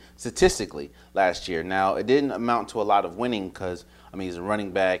seen statistically last year. Now, it didn't amount to a lot of winning because, he's a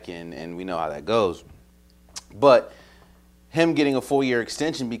running back and we know how that goes. But him getting a 4-year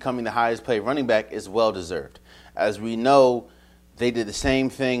extension, becoming the highest paid running back is well-deserved. As we know, they did the same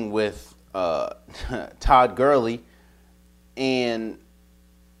thing with Todd Gurley, and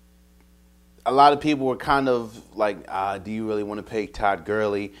a lot of people were kind of like, do you really want to pay Todd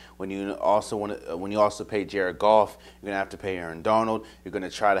Gurley when you also pay Jared Goff? You're going to have to pay Aaron Donald. You're going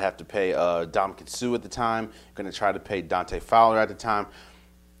to have to pay Ndamukong Suh at the time. You're going to try to pay Dante Fowler at the time.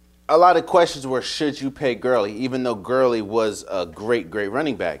 A lot of questions were, should you pay Gurley, even though Gurley was a great, great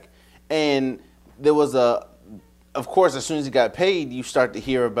running back? And there was of course, as soon as he got paid, you start to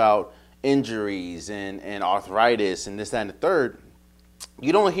hear about injuries and arthritis and this, that, and the third.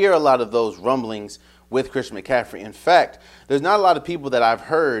 You don't hear a lot of those rumblings with Christian McCaffrey. In fact, there's not a lot of people that I've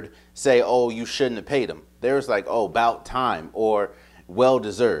heard say, oh, you shouldn't have paid him. There's like, oh, about time, or well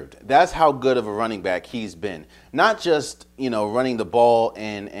deserved. That's how good of a running back he's been. Not just, running the ball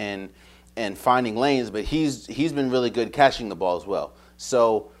and finding lanes, but he's been really good catching the ball as well.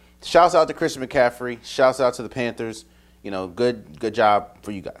 So shouts out to Christian McCaffrey. Shouts out to the Panthers. Good job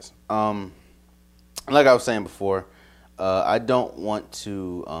for you guys. Like I was saying before, I don't want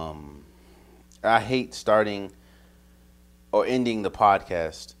to. I hate starting or ending the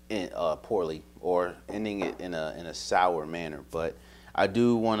podcast poorly or ending it in a sour manner, but I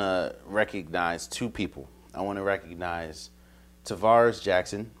do want to recognize two people. I want to recognize Tavares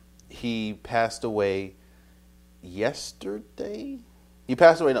Jackson. He passed away yesterday. He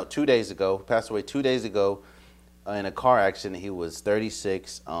passed away 2 days ago. Passed away 2 days ago in a car accident. He was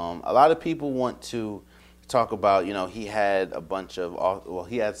 36. A lot of people want to talk about, he had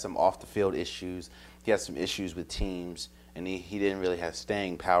he had some off the field issues. He had some issues with teams, and he didn't really have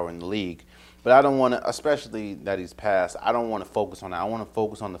staying power in the league. But I don't want to, especially that he's passed, I don't want to focus on that. I want to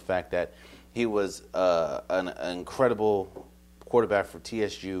focus on the fact that he was an incredible quarterback for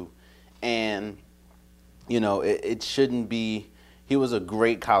TSU, and, it shouldn't be. He was a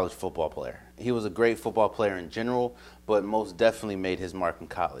great college football player. He was a great football player in general, but most definitely made his mark in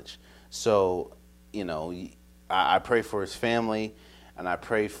college. So, I pray for his family, and I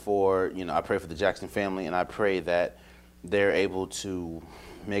pray for the Jackson family, and I pray that they're able to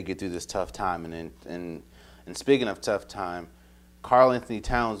make it through this tough time. And speaking of tough time, Karl Anthony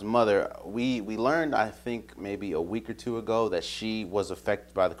Towns' mother, we learned, I think, maybe a week or two ago that she was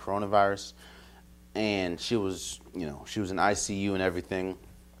affected by the coronavirus, and she was in ICU and everything.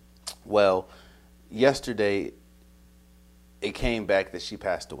 Well, yesterday it came back that she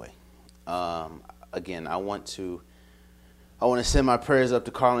passed away. Again, I want to send my prayers up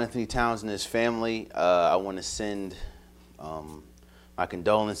to Karl Anthony Towns and his family. I want to send my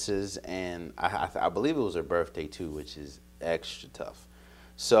condolences, and I believe it was her birthday too, which is extra tough.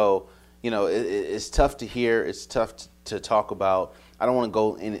 So, it's tough to hear. It's tough to talk about. I don't want to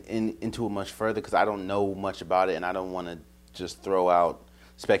go into it much further because I don't know much about it, and I don't want to just throw out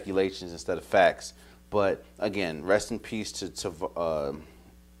speculations instead of facts. But again, rest in peace to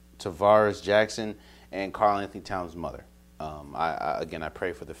Tavares Jackson and Karl Anthony Towns' mother. I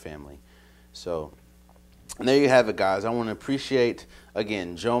pray for the family. So, and there you have it, guys. I want to appreciate,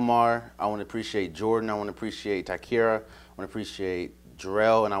 again, Jomar. I want to appreciate Jordan. I want to appreciate Takira. I want to appreciate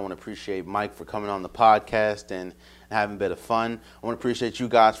Jarrell. And I want to appreciate Mike for coming on the podcast and having a bit of fun. I want to appreciate you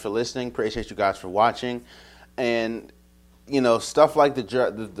guys for listening. Appreciate you guys for watching. And, stuff like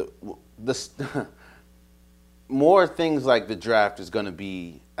the more things like the draft is going to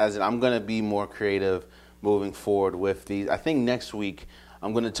be, I'm going to be more creative moving forward with these. I think next week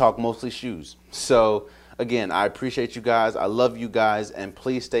I'm going to talk mostly shoes. So, again, I appreciate you guys. I love you guys. And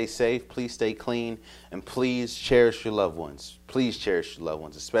please stay safe. Please stay clean. And please cherish your loved ones. Please cherish your loved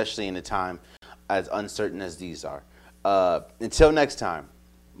ones, especially in a time as uncertain as these are. Until next time,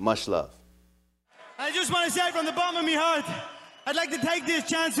 much love. I just want to say from the bottom of my heart, I'd like to take this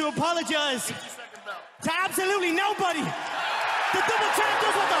chance to apologize to absolutely nobody. The double champ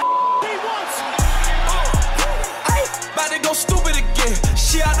does what the he wants. About to go stupid again.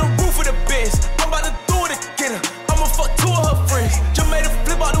 She out the roof of the Benz. I'm about to do it again. I'ma fuck two of her friends. Just made a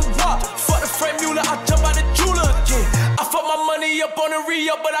flip out the rock. Fuck the Frank Mueller. I jump out the jeweler again. I fuck my money up on the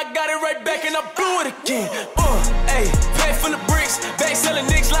re-up, but I got it right back and I blew it again. Bag full of bricks. Bag selling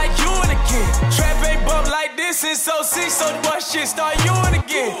niggas like you and again. Trap ain't bump like this since 06, so the boy shit start you and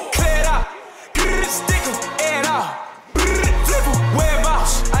again. Clear it out. Stick 'em, air it out. Flip 'em, wear 'em out.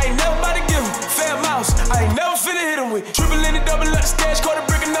 I ain't never about to give 'em fair mouse. I ain't never finna hit 'em with triple in the double up the stash, quarter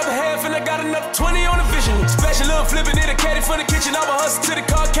brick, another half, and I got another 20 on the vision. Special little flipping it, a caddy from the kitchen. I'ma hustle till the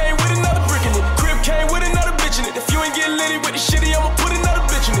car came with another brick in it. Crib came with another bitch in it. If you ain't getting litty with the shitty, I'ma put another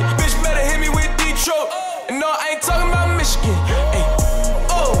bitch in it. Bitch better hit me with Detroit. And no, I ain't talking about Michigan. Ay.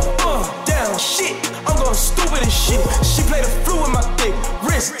 Down, shit. I'm going stupid as shit. She played the flu in my dick.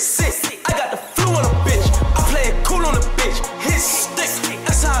 Wrist, sick. I got the flu on a bitch. I play it cool on a bitch. Hit stick.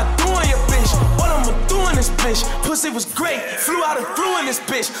 That's how I do on your bitch. What I'ma do in this bitch? Pussy was great. Flew out and flew in this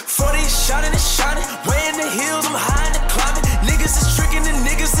bitch. 40 is shining and shining. Way in the hills, I'm high and climbing. Niggas is tricking and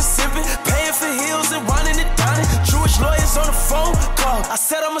niggas is simping. Paying for heels and whining and dining. Jewish lawyers on the phone call. I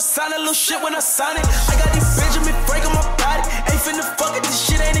said I'ma sign a little shit when I sign it. I got these Benjamin Frank on my body. Ain't finna fuck it, this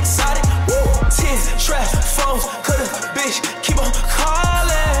shit ain't exotic. Woo! 10 trap phones, cut a bitch, keep on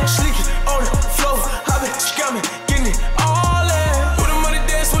calling. Sleeping on the floor, I been scamming, getting it all in. With the money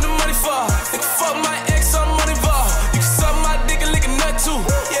dance, with the money fall. Nigga fuck my ex, I'm money ball. You can suck my dick and lick a nut too.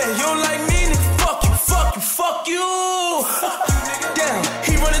 Yeah, you don't like me, nigga, fuck you, fuck you, fuck you. Damn,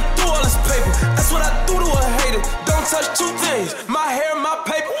 he running through all his paper. That's what I do to a hater. Don't touch two things, my hair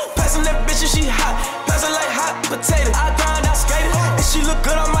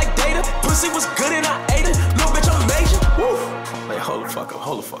pussy was good and I ate it. Little bitch, I'm Asian. Woo. Like, hold the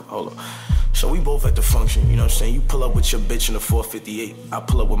fuck up. So we both at the function, you know what I'm saying? You pull up with your bitch in the 458. I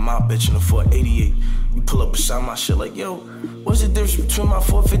pull up with my bitch in the 488. You pull up beside my shit like, yo, what's the difference between my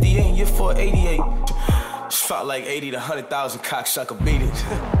 458 and your 488? Just felt like 80 to 100,000 cocksucker beat it.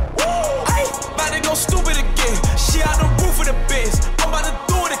 Hey, about to go stupid again. She out the roof of the biz. I'm about to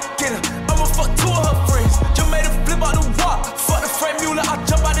do it again. I'ma fuck two of her friends. Just made a flip out the walk. Fuck the Frank Mueller, I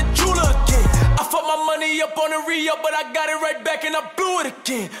jump out the jeweler again. I fucked my money up on the re-up, but I got it right back and I blew it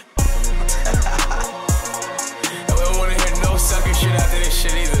again. And we don't wanna hear no sucker shit after this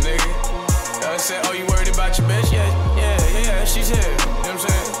shit either, nigga. You know what I'm saying? Oh, you worried about your bitch? Yeah, she's here. You know what I'm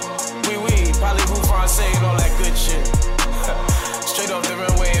saying? We, probably who Francais and all that good shit. Straight off the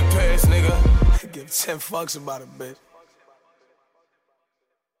runway in Paris, nigga. Give 10 fucks about a bitch.